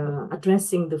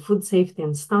addressing the food safety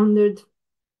and standard,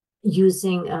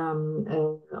 using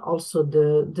also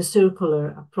the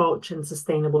circular approach and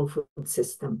sustainable food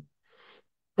system.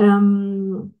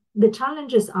 The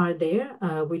challenges are there,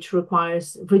 which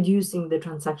requires reducing the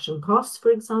transaction costs, for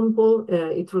example.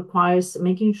 It requires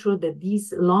making sure that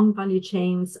these long value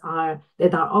chains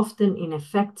that are often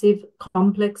ineffective,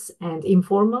 complex, and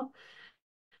informal,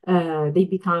 they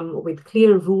become with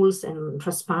clear rules and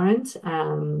transparent,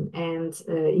 and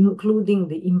including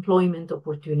the employment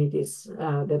opportunities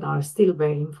that are still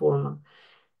very informal.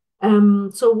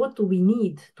 So what do we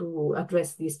need to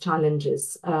address these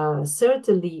challenges?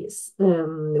 Certainly,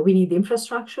 we need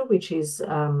infrastructure, which is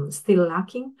still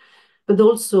lacking, but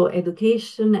also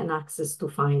education and access to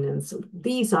finance.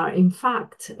 These are, in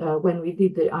fact, when we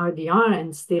did the RDR,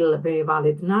 and still very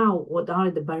valid now, what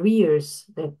are the barriers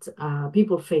that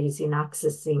people face in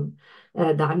accessing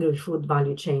the agri-food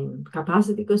value chain?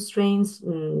 Capacity constraints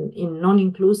in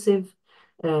non-inclusive,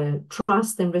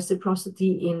 trust and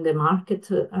reciprocity in the market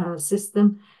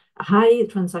system, high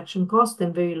transaction cost,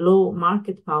 and very low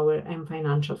market power and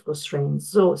financial constraints.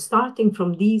 So starting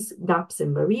from these gaps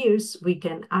and barriers, we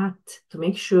can act to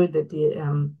make sure that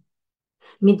the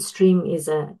midstream is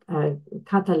a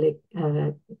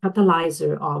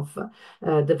catalyzer of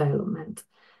development.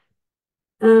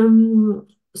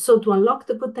 So to unlock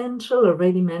the potential,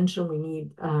 already mentioned, we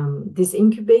need these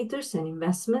incubators and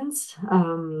investments.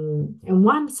 And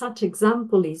one such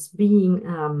example is being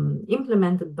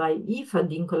implemented by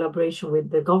IFAD in collaboration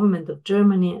with the government of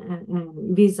Germany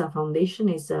and Visa Foundation,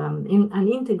 is an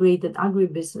integrated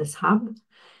agribusiness hub,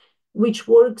 which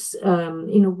works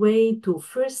in a way to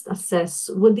first assess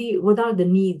what are the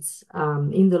needs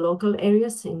in the local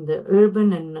areas, in the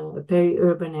urban and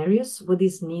peri-urban areas, what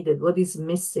is needed, what is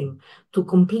missing to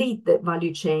complete the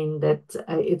value chain, that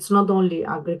it's not only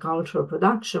agricultural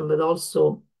production, but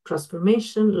also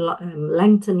transformation,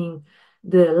 lengthening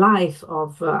the life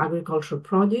of agricultural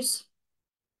produce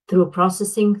through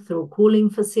processing, through cooling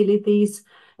facilities,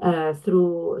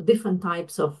 through different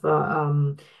types of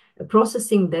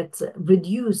processing that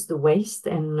reduce the waste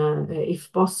and,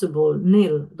 if possible,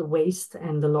 nil the waste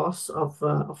and the loss of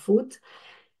food.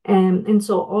 And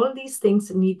so all these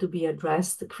things need to be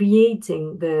addressed,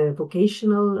 creating the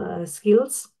vocational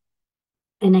skills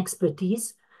and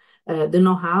expertise, the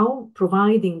know-how,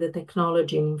 providing the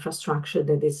technology and infrastructure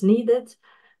that is needed,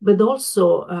 but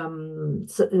also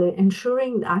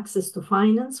ensuring access to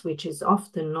finance, which is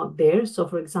often not there. So,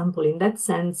 for example, in that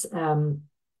sense,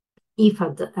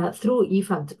 IFAD, through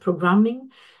IFAD programming,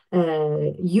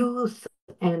 youth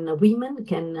and women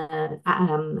can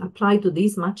apply to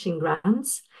these matching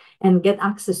grants and get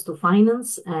access to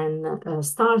finance and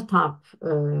start up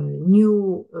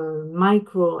new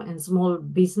micro and small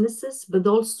businesses, but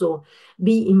also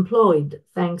be employed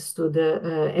thanks to the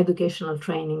educational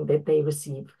training that they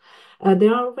receive.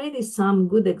 There are already some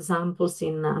good examples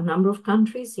in a number of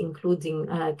countries, including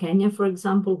Kenya, for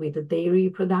example, with the dairy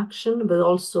production, but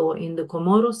also in the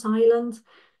Comoros Islands,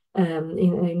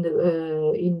 in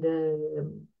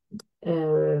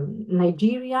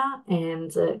Nigeria,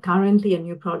 and currently a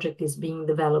new project is being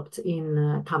developed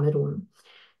in Cameroon.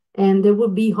 And there will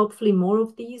be hopefully more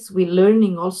of these. We're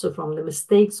learning also from the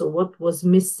mistakes of what was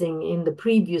missing in the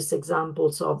previous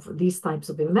examples of these types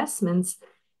of investments.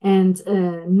 And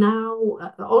now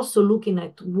also looking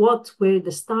at what were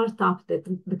the startups that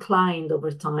declined over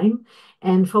time,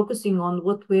 and focusing on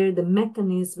what were the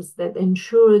mechanisms that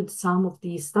ensured some of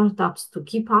these startups to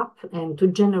keep up and to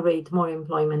generate more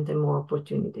employment and more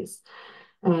opportunities.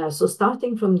 So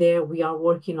starting from there, we are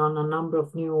working on a number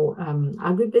of new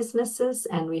agribusinesses,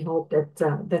 and we hope that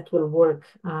that will work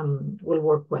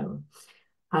well.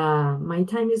 My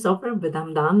time is over, but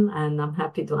I'm done, and I'm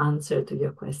happy to answer to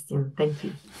your question. Thank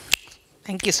you.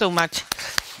 Thank you so much.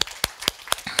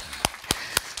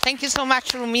 Thank you so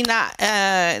much, Romina.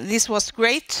 This was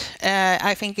great.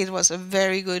 I think it was a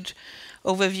very good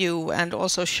overview and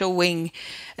also showing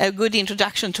a good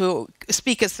introduction to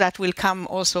speakers that will come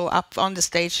also up on the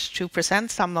stage to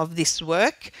present some of this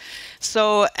work.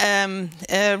 So,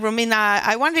 Romina,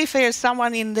 I wonder if there's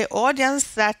someone in the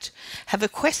audience that have a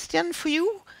question for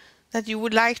you that you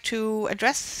would like to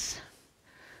address?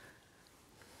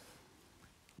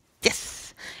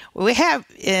 Yes, we have,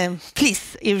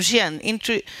 please, Eugene,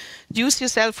 introduce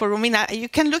yourself for Romina. You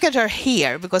can look at her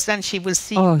here because then she will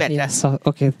see you better. Yes,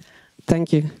 okay.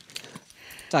 Thank you.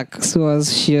 So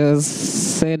as she has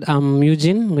said, I'm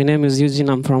Eugene. My name is Eugene.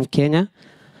 I'm from Kenya.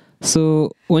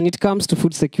 So when it comes to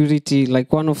food security,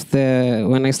 like when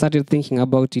I started thinking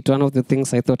about it, one of the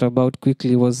things I thought about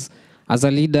quickly was, as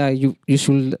a leader, you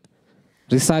should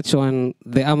research on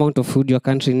the amount of food your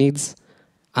country needs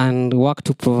and work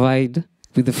to provide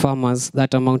with the farmers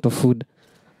that amount of food.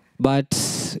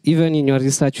 But even in your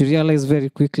research, you realize very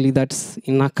quickly that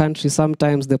in a country,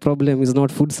 sometimes the problem is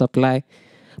not food supply,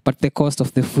 but the cost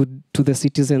of the food to the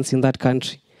citizens in that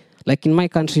country. Like in my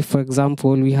country, for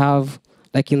example, we have,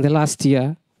 like in the last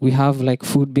year, we have like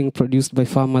food being produced by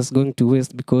farmers going to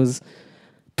waste because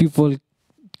people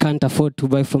can't afford to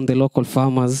buy from the local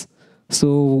farmers.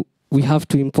 So we have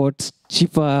to import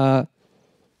cheaper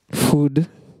food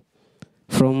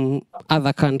from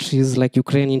other countries like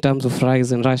Ukraine in terms of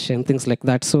rice and Russia and things like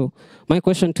that. So my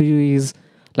question to you is,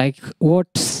 like, what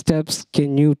steps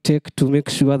can you take to make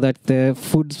sure that the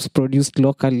foods produced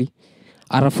locally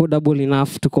are affordable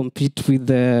enough to compete with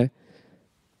the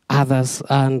others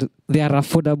and they are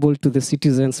affordable to the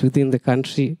citizens within the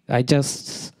country? In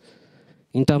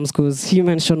terms, because he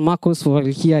mentioned, Marcos, while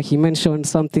here, he mentioned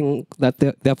something that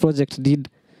their project did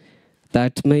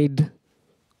that made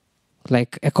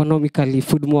like economically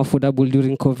food more affordable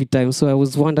during COVID time. So I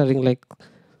was wondering, like,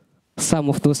 some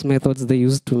of those methods they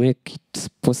used to make it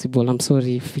possible. I'm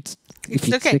sorry if it's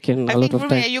okay. Taken a lot of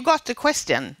time. You got the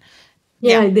question.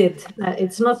 Yeah, I did.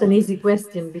 It's not an easy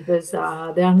question because there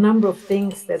are a number of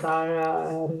things that are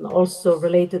also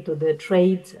related to the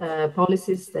trade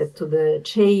policies, to the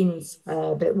chains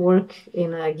that work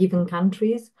in given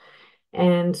countries,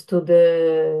 and to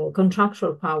the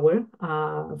contractual power.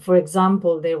 For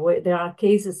example, there are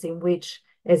cases in which,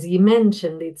 as you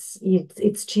mentioned,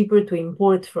 it's cheaper to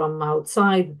import from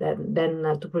outside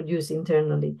than to produce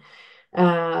internally.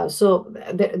 So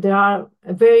there are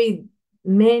very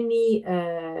many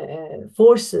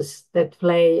forces that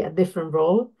play a different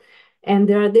role. And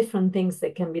there are different things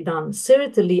that can be done.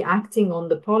 Certainly acting on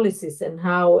the policies and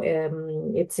how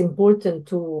it's important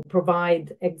to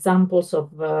provide examples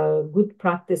of good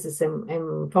practices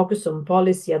and focus on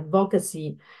policy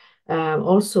advocacy,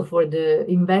 also for the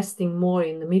investing more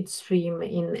in the midstream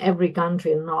in every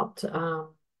country and not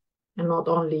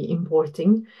only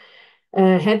importing.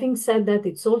 Having said that,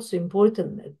 it's also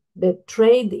important that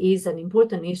trade is an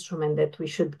important instrument that we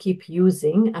should keep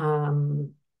using.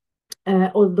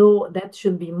 Although that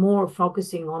should be more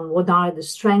focusing on what are the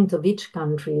strengths of each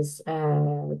countries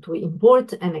to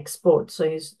import and export. So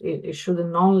it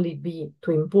shouldn't only be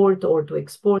to import or to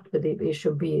export, but it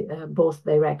should be both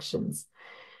directions.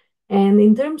 And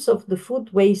in terms of the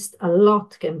food waste, a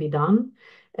lot can be done,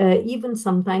 even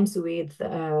sometimes with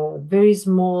very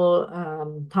small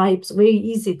very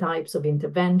easy types of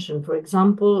intervention. For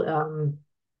example,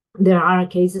 there are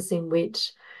cases in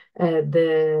which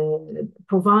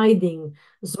providing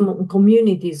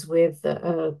communities with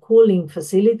cooling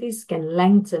facilities can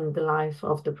lengthen the life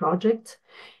of the project.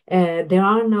 There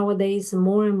are nowadays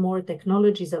more and more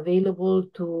technologies available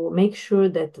to make sure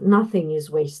that nothing is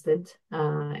wasted.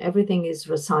 Everything is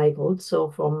recycled. So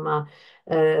from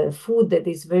food that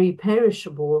is very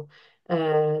perishable,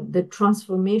 the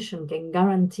transformation can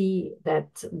guarantee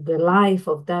that the life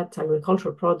of that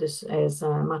agricultural produce is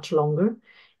much longer.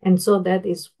 And so that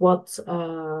is what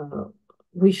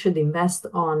we should invest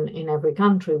on in every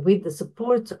country with the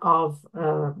support of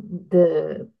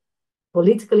the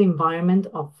political environment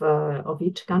of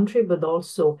each country, but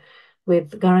also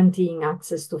with guaranteeing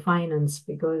access to finance,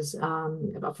 because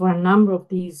for a number of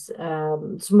these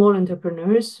small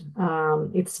entrepreneurs,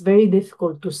 it's very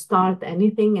difficult to start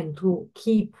anything and to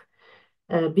keep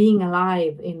being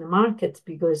alive in the market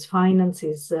because finance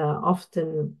is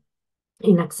often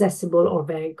inaccessible or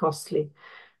very costly.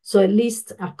 So at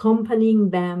least accompanying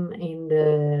them in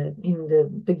the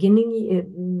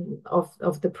beginning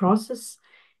of the process,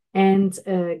 and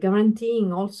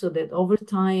guaranteeing also that over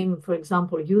time, for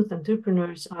example, youth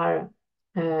entrepreneurs are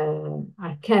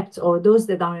kept, or those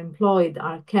that are employed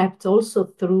are kept also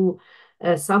through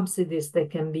subsidies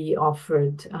that can be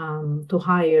offered to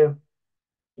hire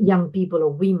young people or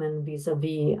women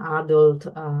vis-a-vis adult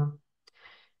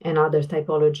and other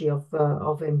typology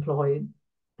of employed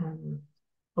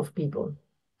of people.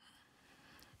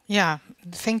 Yeah,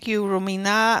 thank you,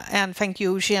 Romina, and thank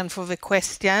you, Eugene, for the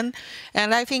question.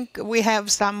 And I think we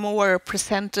have some more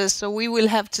presenters, so we will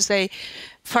have to say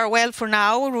farewell for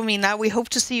now, Romina. We hope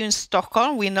to see you in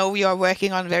Stockholm. We know you are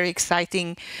working on very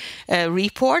exciting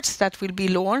reports that will be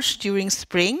launched during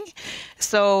spring.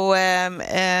 So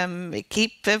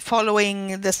keep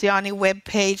following the SIANI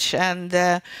webpage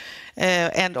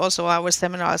and also our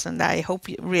seminars. And I hope,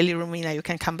 really, Romina, you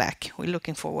can come back. We're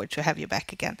looking forward to have you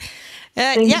back again.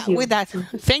 Thank you. With that,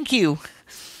 thank you.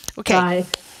 Okay. Bye.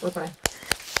 Bye-bye.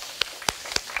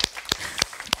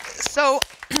 So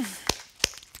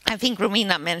I think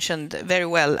Romina mentioned very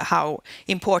well how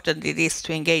important it is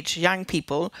to engage young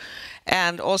people,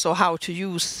 and also how to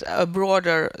use a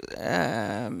broader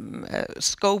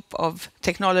scope of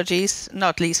technologies,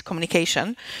 not least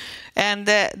communication. And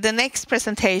the next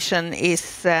presentation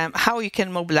is how you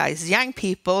can mobilize young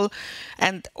people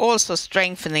and also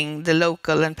strengthening the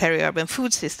local and peri-urban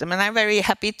food system. And I'm very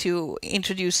happy to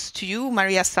introduce to you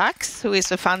Maria Sachs, who is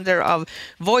the founder of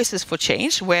Voices for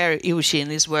Change, where Eugene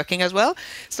is working as well.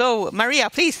 So Maria,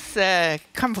 please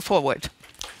come forward.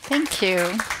 Thank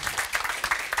you.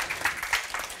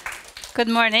 Good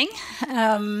morning,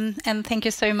 and thank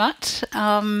you so much.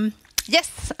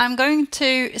 Yes, I'm going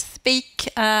to speak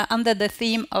under the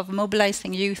theme of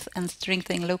mobilizing youth and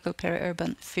strengthening local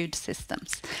peri-urban food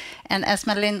systems. And as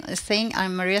Madeleine is saying,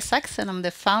 I'm Maria Sachs, and I'm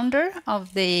the founder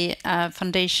of the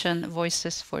foundation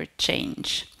Voices for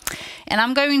Change. And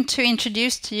I'm going to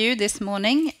introduce to you this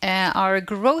morning our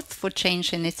Growth for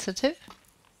Change initiative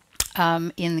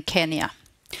in Kenya.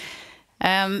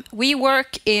 We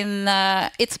work in,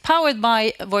 it's powered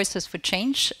by Voices for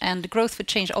Change, and Growth for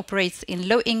Change operates in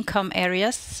low-income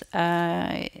areas,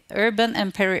 urban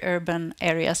and peri-urban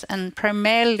areas, and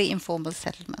primarily informal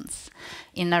settlements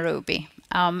in Nairobi.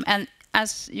 And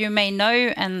as you may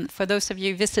know, and for those of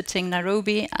you visiting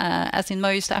Nairobi, as in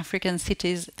most African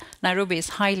cities, Nairobi is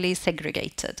highly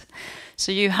segregated.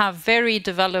 So you have very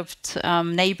developed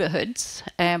neighborhoods,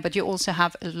 but you also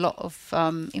have a lot of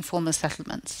informal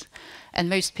settlements. And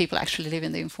most people actually live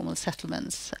in the informal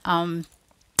settlements.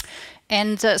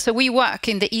 So we work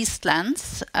in the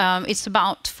Eastlands. It's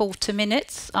about 40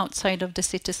 minutes outside of the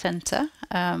city center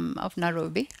of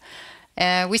Nairobi.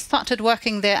 We started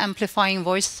working there, amplifying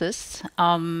voices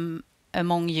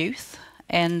among youth.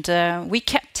 And we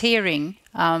kept hearing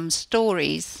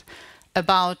stories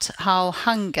about how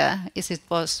hunger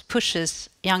pushes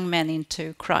young men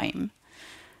into crime.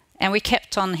 And we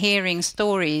kept on hearing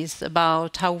stories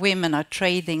about how women are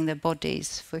trading their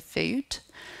bodies for food.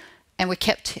 And we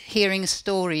kept hearing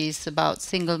stories about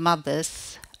single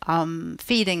mothers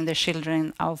feeding their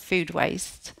children of food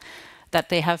waste that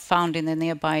they have found in a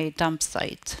nearby dump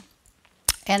site.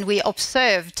 And we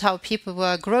observed how people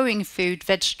were growing food,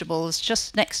 vegetables,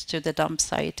 just next to the dump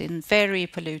site in very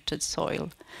polluted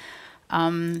soil.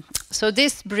 So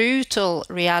this brutal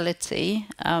reality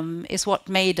is what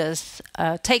made us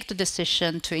take the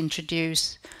decision to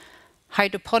introduce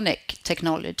hydroponic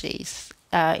technologies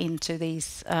into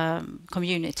these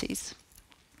communities.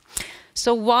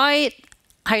 So why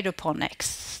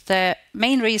hydroponics? The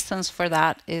main reasons for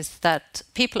that is that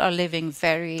people are living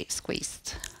very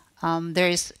squeezed. There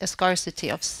is a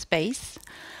scarcity of space.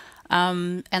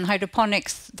 And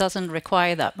hydroponics doesn't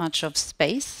require that much of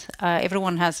space.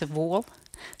 Everyone has a wall,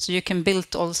 so you can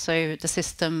build also the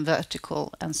system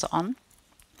vertical and so on.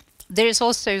 There is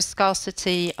also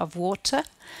scarcity of water,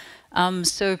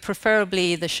 so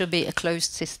preferably there should be a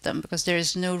closed system because there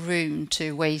is no room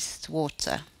to waste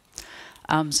water.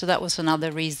 So that was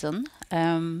another reason.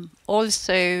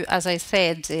 Also, as I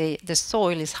said, the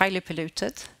soil is highly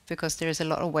polluted because there is a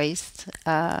lot of waste.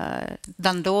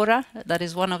 Dandora, that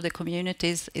is one of the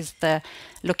communities, is the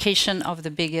location of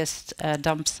the biggest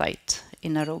dump site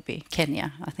in Nairobi,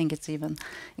 Kenya. I think it's even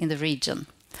in the region.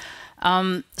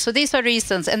 So these are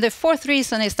reasons. And the fourth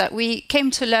reason is that we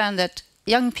came to learn that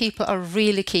young people are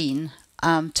really keen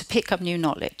to pick up new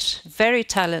knowledge, very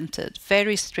talented,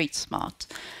 very street smart,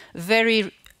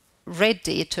 very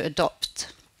ready to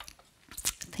adopt.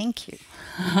 Thank you.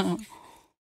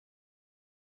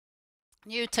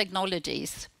 New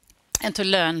technologies and to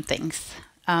learn things.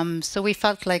 So we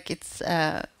felt like it's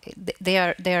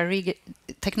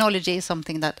technology is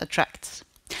something that attracts.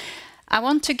 I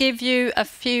want to give you a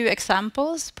few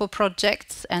examples for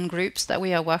projects and groups that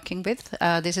we are working with.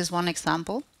 This is one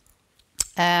example.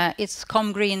 It's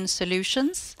ComGreen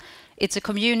Solutions. It's a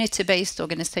community-based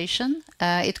organization.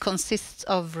 It consists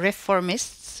of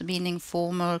reformists, meaning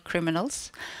former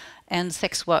criminals, and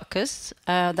sex workers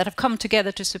that have come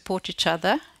together to support each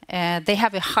other. They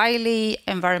have a highly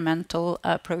environmental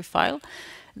profile.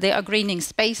 They are greening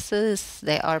spaces,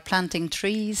 they are planting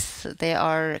trees, they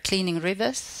are cleaning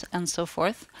rivers, and so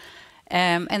forth.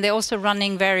 And they're also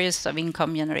running various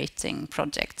income-generating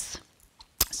projects.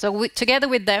 So together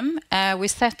with them, we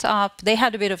set up, they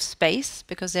had a bit of space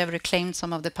because they have reclaimed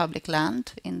some of the public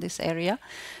land in this area.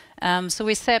 So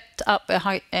we set up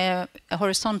a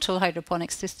horizontal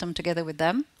hydroponic system together with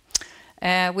them.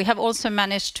 We have also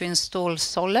managed to install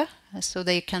solar, so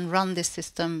they can run this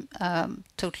system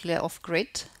totally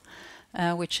off-grid,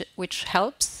 which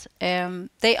helps.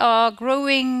 They are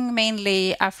growing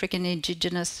mainly African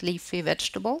indigenous leafy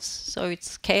vegetables, so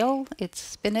it's kale, it's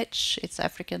spinach, it's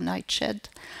African nightshade.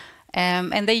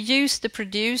 And they use the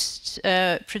produce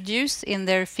in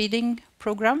their feeding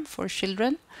program for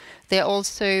children. They're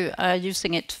also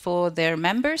using it for their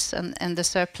members, and the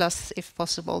surplus, if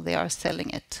possible, they are selling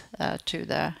it to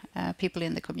the people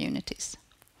in the communities.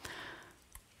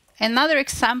 Another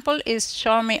example is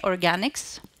Charmy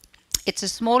Organics. It's a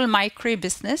small micro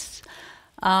business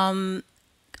run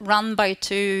by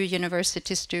 2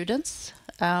 university students.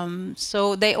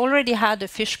 So they already had a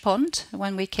fish pond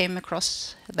when we came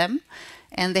across them,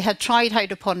 and they had tried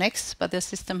hydroponics, but the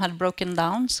system had broken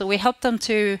down. So we helped them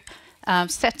to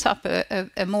set up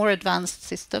a more advanced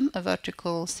system, a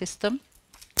vertical system.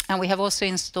 And we have also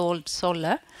installed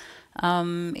solar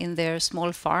in their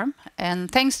small farm.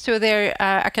 And thanks to their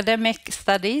academic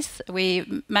studies,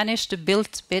 we managed to build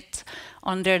a bit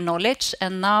on their knowledge.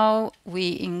 And now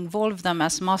we involve them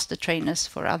as master trainers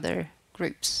for other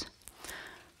groups.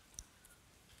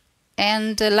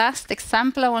 And the last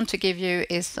example I want to give you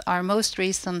is our most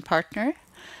recent partner.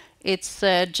 It's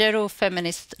a Gero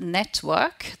Feminist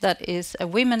Network that is a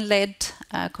women-led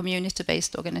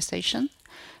community-based organization.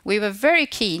 We were very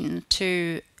keen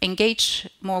to engage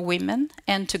more women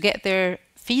and to get their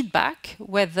feedback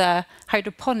whether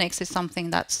hydroponics is something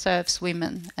that serves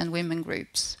women and women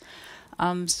groups.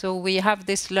 So we have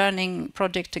this learning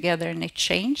project together in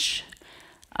Exchange.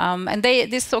 And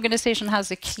this organization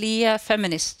has a clear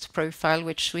feminist profile,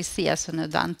 which we see as an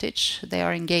advantage. They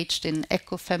are engaged in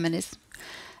ecofeminism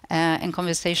and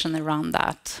conversation around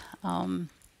that,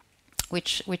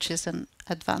 which is an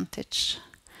advantage.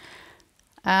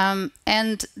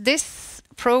 And this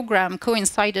program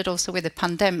coincided also with the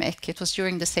pandemic. It was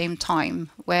during the same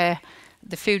time where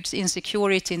the food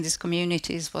insecurity in these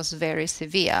communities was very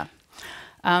severe.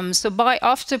 So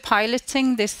after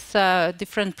piloting this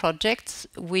different projects,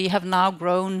 we have now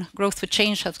grown, Growth for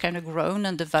Change has kind of grown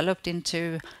and developed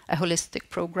into a holistic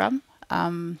program.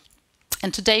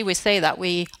 And today we say that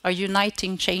we are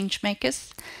uniting change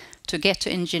makers to get to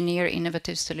engineer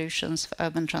innovative solutions for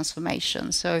urban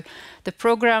transformation. So the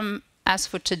program, as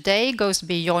for today, goes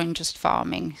beyond just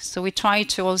farming. So we try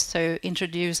to also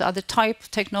introduce other type of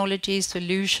technology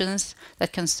solutions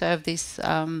that can serve these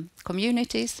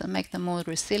communities and make them more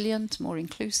resilient, more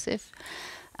inclusive,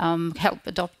 help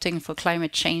adopting for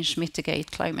climate change,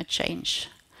 mitigate climate change.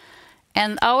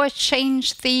 And our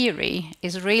change theory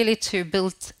is really to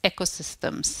build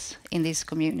ecosystems in these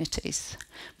communities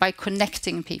by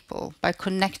connecting people, by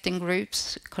connecting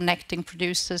groups, connecting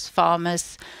producers,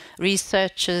 farmers,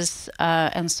 researchers,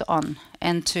 and so on,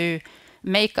 and to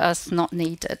make us not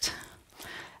needed.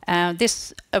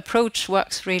 This approach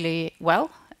works really well.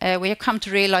 We have come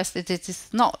to realize that it is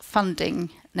not funding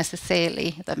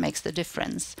necessarily that makes the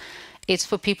difference. It's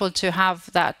for people to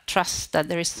have that trust that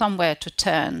there is somewhere to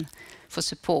turn for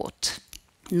support,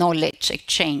 knowledge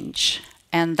exchange,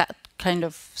 and that kind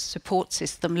of support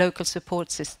system, local support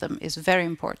system, is very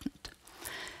important.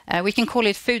 We can call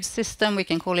it food system, we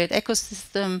can call it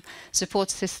ecosystem, support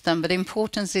system, but the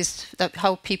importance is that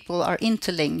how people are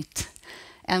interlinked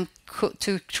and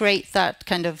to create that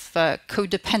kind of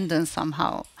codependence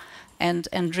somehow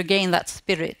and regain that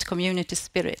spirit, community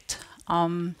spirit.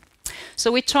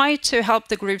 So we try to help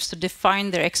the groups to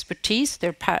define their expertise,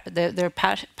 their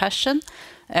passion.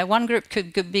 One group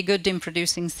could be good in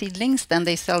producing seedlings, then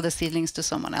they sell the seedlings to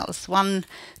someone else. One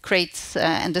creates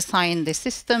and design the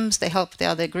systems, they help the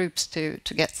other groups to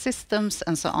get systems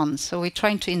and so on. So we're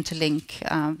trying to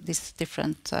interlink these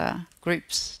different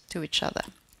groups to each other.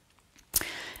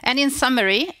 And in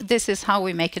summary, this is how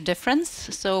we make a difference.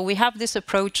 So we have this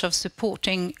approach of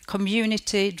supporting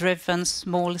community-driven,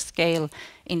 small-scale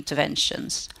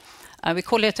interventions. We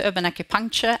call it urban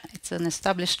acupuncture. It's an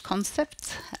established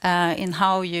concept in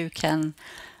how you can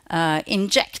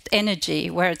inject energy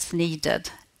where it's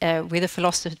needed with a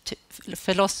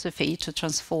philosophy to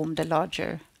transform the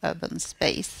larger urban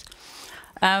space.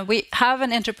 We have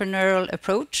an entrepreneurial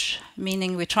approach,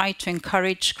 meaning we try to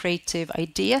encourage creative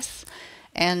ideas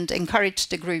and encourage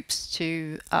the groups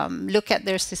to look at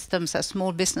their systems as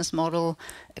small business model,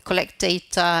 collect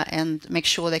data, and make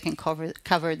sure they can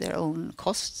cover their own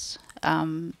costs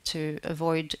to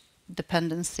avoid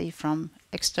dependency from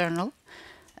external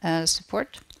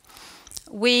support.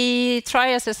 We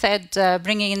try, as I said,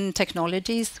 bringing in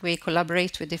technologies. We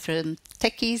collaborate with different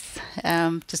techies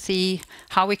to see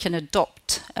how we can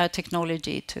adopt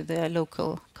technology to the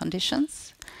local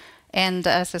conditions. And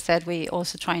as I said, we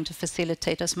also trying to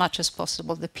facilitate as much as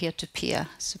possible the peer-to-peer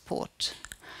support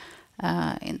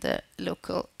in the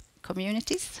local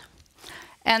communities.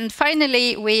 And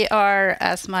finally, we are,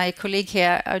 as my colleague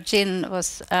here, Jin,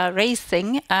 was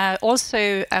raising,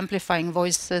 also amplifying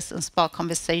voices and spark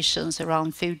conversations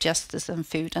around food justice and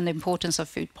food and the importance of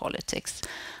food politics,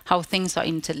 how things are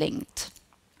interlinked,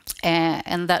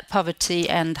 and that poverty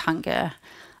and hunger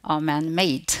are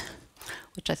man-made,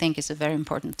 which I think is a very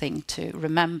important thing to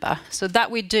remember. So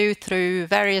that we do through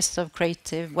various of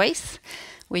creative ways.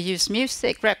 We use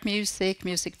music, rap music,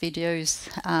 music videos,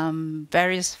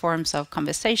 various forms of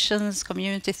conversations,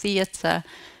 community theatre,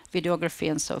 videography,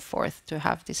 and so forth to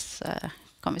have these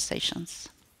conversations.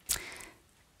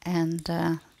 And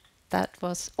that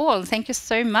was all. Thank you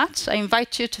so much. I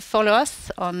invite you to follow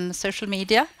us on social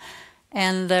media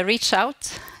and reach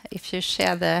out if you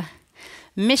share the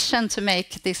mission to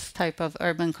make this type of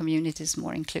urban communities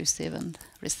more inclusive and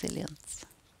resilient.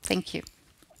 Thank you.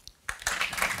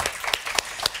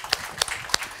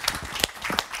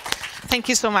 Thank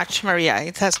you so much, Maria.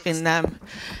 It has been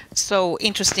so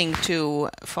interesting to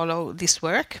follow this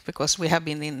work because we have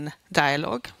been in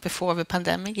dialogue before the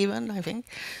pandemic even, I think.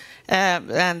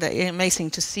 And amazing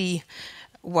to see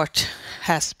what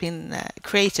has been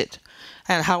created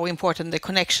and how important the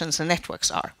connections and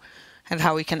networks are and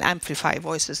how we can amplify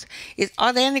voices.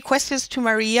 Are there any questions to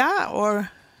Maria or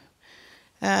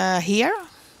here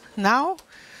now?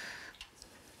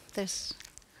 There's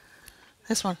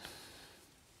this one.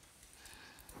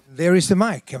 There is the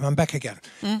mic, and I'm back again.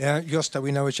 Josta,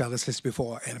 we know each other since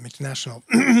before LM International.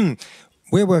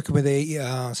 We're working with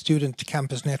a student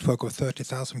campus network of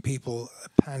 30,000 people,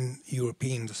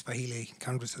 pan-European, the Swahili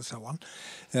countries and so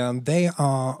on. They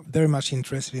are very much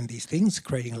interested in these things,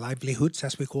 creating livelihoods,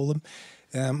 as we call them.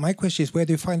 My question is, where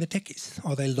do you find the techies?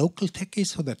 Are they local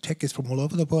techies or the techies from all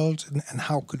over the world? And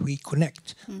how could we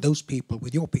connect those people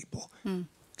with your people?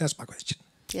 That's my question.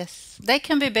 Yes, they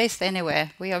can be based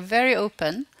anywhere. We are very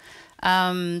open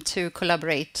to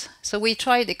collaborate. So we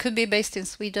tried, it could be based in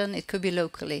Sweden, it could be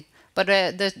locally. But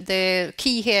the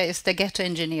key here is the ghetto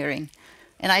engineering.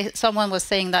 And someone was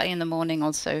saying that in the morning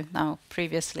also now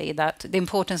previously, that the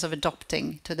importance of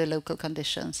adopting to the local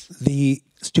conditions. The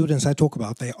students I talk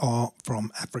about, they are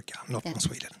from Africa, not from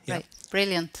Sweden. Yeah. Right,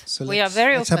 brilliant. So we are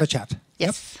very let's open. have a chat.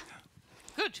 Yes.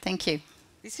 Yep. Good. Thank you.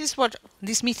 This is what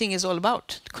this meeting is all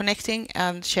about, connecting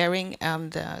and sharing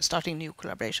and starting new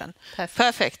collaboration.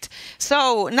 Perfect.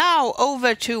 So now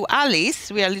over to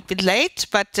Alice. We are a little bit late,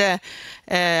 but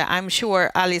I'm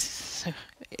sure Alice,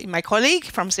 my colleague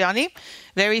from SIANI,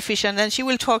 very efficient, and she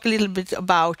will talk a little bit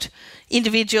about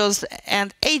individuals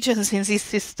and agents in this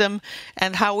system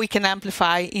and how we can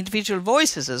amplify individual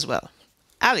voices as well.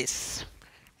 Alice,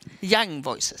 young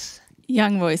voices.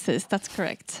 Young voices, that's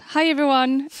correct. Hi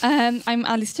everyone, I'm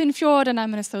Alice Tunfjord and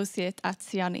I'm an associate at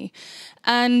SIANI.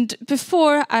 And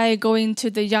before I go into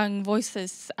the young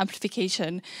voices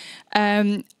amplification,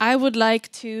 I would like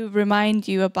to remind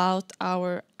you about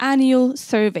our annual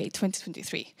survey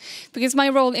 2023. Because my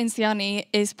role in SIANI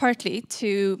is partly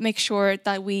to make sure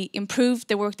that we improve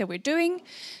the work that we're doing,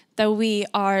 that we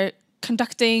are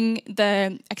conducting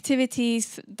the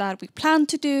activities that we plan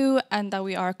to do and that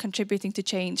we are contributing to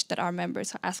change that our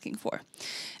members are asking for.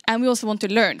 And we also want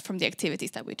to learn from the activities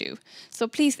that we do. So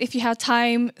please, if you have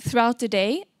time throughout the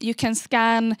day, you can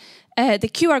scan the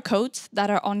QR codes that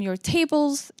are on your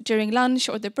tables during lunch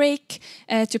or the break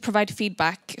to provide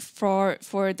feedback for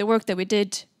the work that we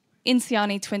did in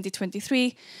SIANI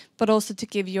 2023, but also to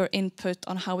give your input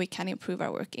on how we can improve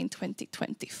our work in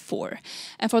 2024.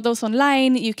 And for those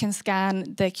online, you can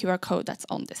scan the QR code that's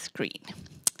on the screen.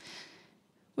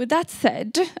 With that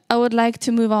said, I would like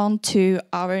to move on to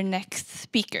our next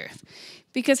speaker,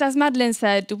 Because as Madeleine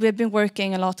said, we've been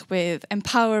working a lot with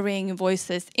empowering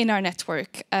voices in our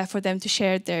network for them to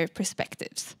share their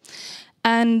perspectives.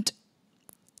 And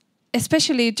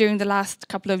especially during the last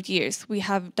couple of years, we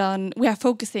are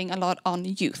focusing a lot on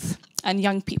youth and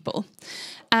young people.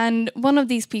 And one of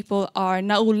these people are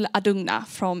Naul Adugna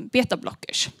from Beta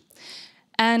Blockers.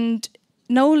 And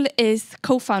Naul is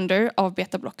co-founder of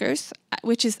Beta Blockers,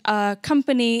 which is a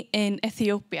company in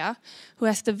Ethiopia who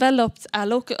has developed a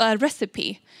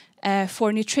recipe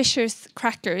for nutritious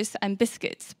crackers and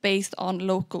biscuits based on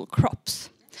local crops.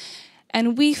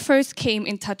 And we first came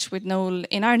in touch with Naul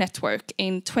in our network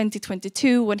in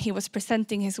 2022 when he was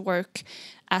presenting his work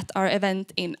at our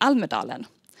event in Almedalen.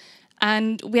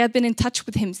 And we have been in touch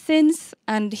with him since,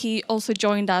 and he also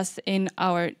joined us in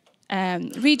our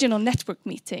regional network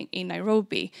meeting in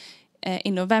Nairobi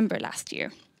in November last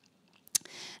year.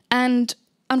 And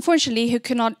unfortunately, he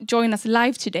could not join us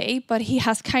live today, but he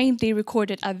has kindly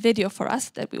recorded a video for us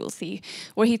that we will see,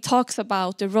 where he talks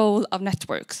about the role of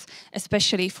networks,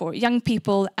 especially for young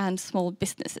people and small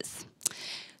businesses.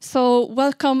 So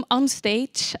welcome on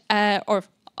stage, or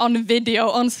on video,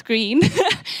 on screen,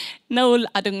 Naul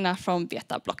Adugna from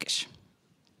Beta Blockers.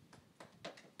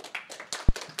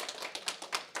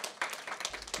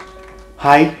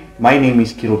 Hi, my name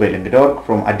is Kirubel Ngedorg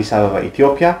from Addis Ababa,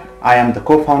 Ethiopia. I am the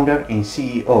co-founder and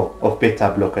CEO of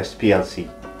Beta Blockers PLC.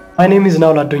 My name is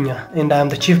Naul Adugna and I am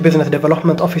the Chief Business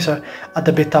Development Officer at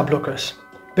the Beta Blockers.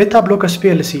 Beta Blockers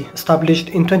PLC, established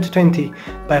in 2020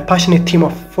 by a passionate team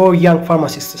of 4 young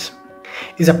pharmacists,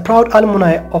 is a proud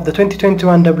alumni of the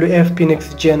 2021 WFP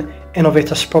Next Gen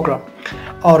Innovators Program.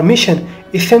 Our mission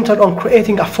is centered on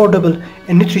creating affordable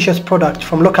and nutritious products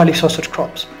from locally sourced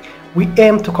crops. We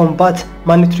aim to combat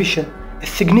malnutrition, a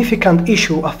significant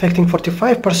issue affecting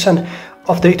 45%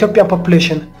 of the Ethiopian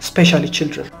population, especially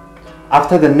children.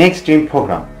 After the Next Gen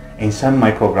program and some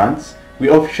microgrants, we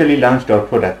officially launched our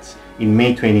products in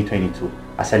May 2022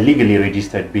 as a legally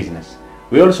registered business.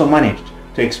 We also managed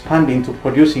to expand into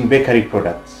producing bakery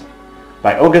products.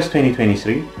 By August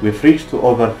 2023, we've reached to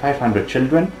over 500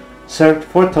 children, served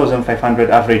 4,500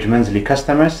 average monthly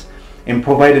customers, and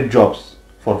provided jobs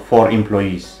for 4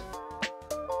 employees.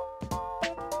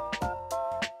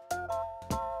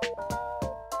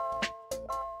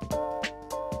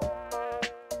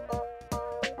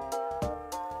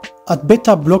 At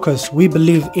Beta Blockers, we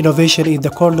believe innovation is the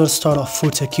cornerstone of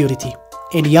food security,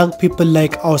 and young people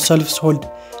like ourselves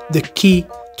hold the key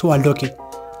to unlocking.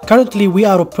 Currently, we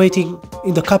are operating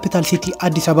in the capital city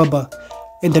Addis Ababa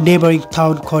and the neighboring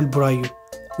town called Burayu,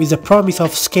 with the promise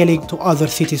of scaling to other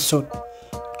cities soon.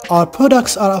 Our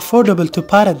products are affordable to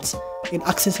parents and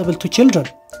accessible to children.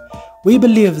 We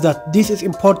believe that this is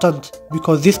important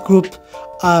because this group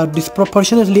are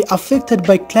disproportionately affected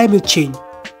by climate change,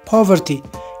 poverty,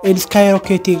 and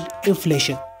skyrocketing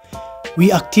inflation.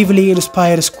 We actively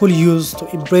inspire school youth to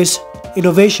embrace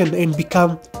innovation and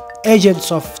become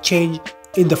agents of change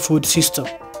in the food system.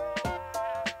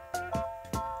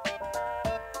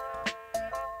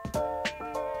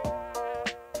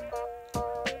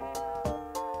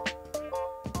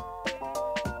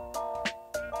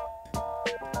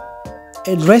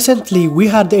 And recently, we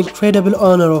had the incredible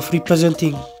honor of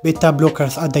representing Beta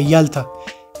Blockers at the Yalta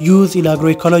Youth in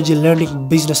Agroecology Learning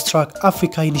Business Track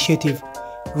Africa Initiative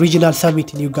Regional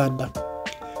Summit in Uganda.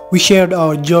 We shared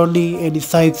our journey and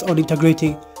insights on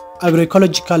integrating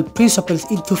agroecological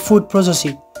principles into food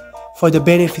processing for the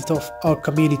benefit of our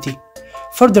community.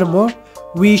 Furthermore,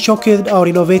 we showcased our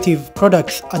innovative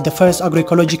products at the first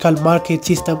Agroecological Market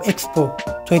System Expo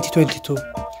 2022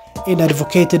 and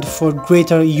advocated for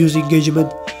greater youth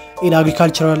engagement in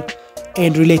agricultural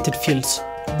and related fields,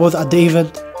 both at the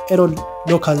event and on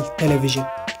local television.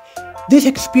 This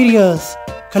experience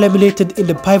culminated in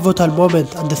the pivotal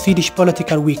moment at the Swedish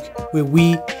Political Week, where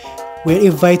we were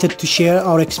invited to share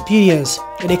our experience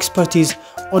and expertise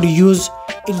on youth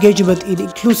engagement in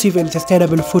inclusive and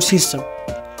sustainable food system.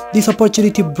 This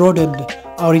opportunity broadened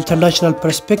our international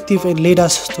perspective and led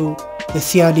us to the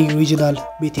SIANI regional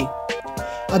meeting.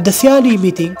 At the SIANI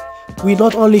meeting, we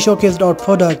not only showcased our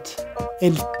product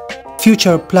and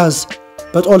future plans,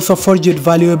 but also forged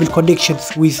valuable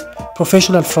connections with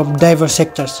professionals from diverse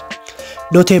sectors,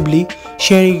 notably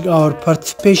sharing our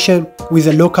participation with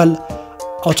the local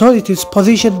authorities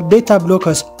positioned Beta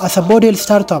Blockers as a model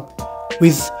startup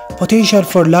with potential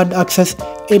for land access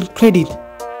and credit,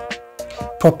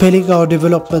 propelling our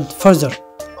development further.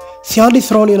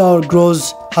 SIANI's role in our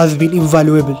growth has been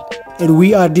invaluable, and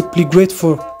we are deeply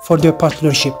grateful for their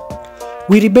partnership.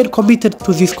 We remain committed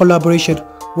to this collaboration,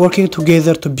 working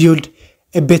together to build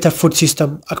a better food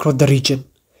system across the region.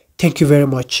 Thank you very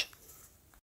much.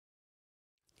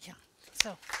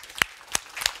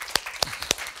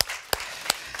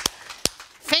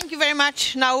 very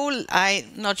much, Naul. I'm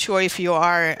not sure if you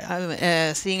are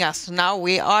seeing us now.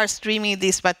 We are streaming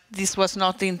this, but this was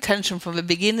not the intention from the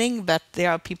beginning, but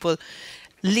there are people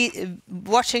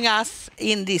watching us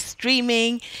in this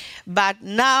streaming. But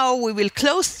now we will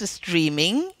close the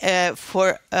streaming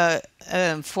for the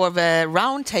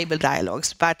roundtable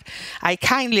dialogues. But I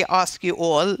kindly ask you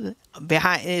all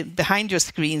behind your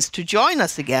screens to join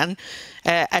us again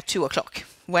at 2 o'clock.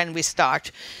 When we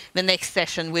start the next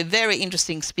session with very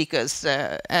interesting speakers.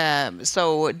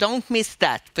 So don't miss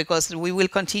that, because we will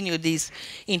continue these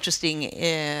interesting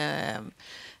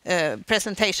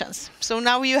presentations. So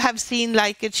now you have seen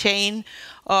like a chain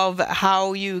of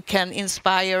how you can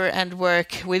inspire and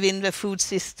work within the food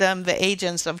system, the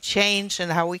agents of change,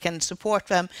 and how we can support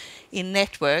them in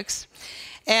networks.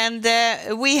 And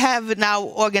we have now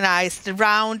organized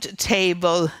round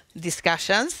table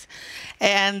discussions.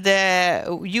 And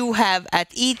you have at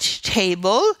each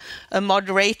table a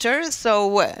moderator.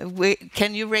 So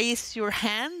can you raise your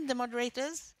hand, the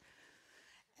moderators?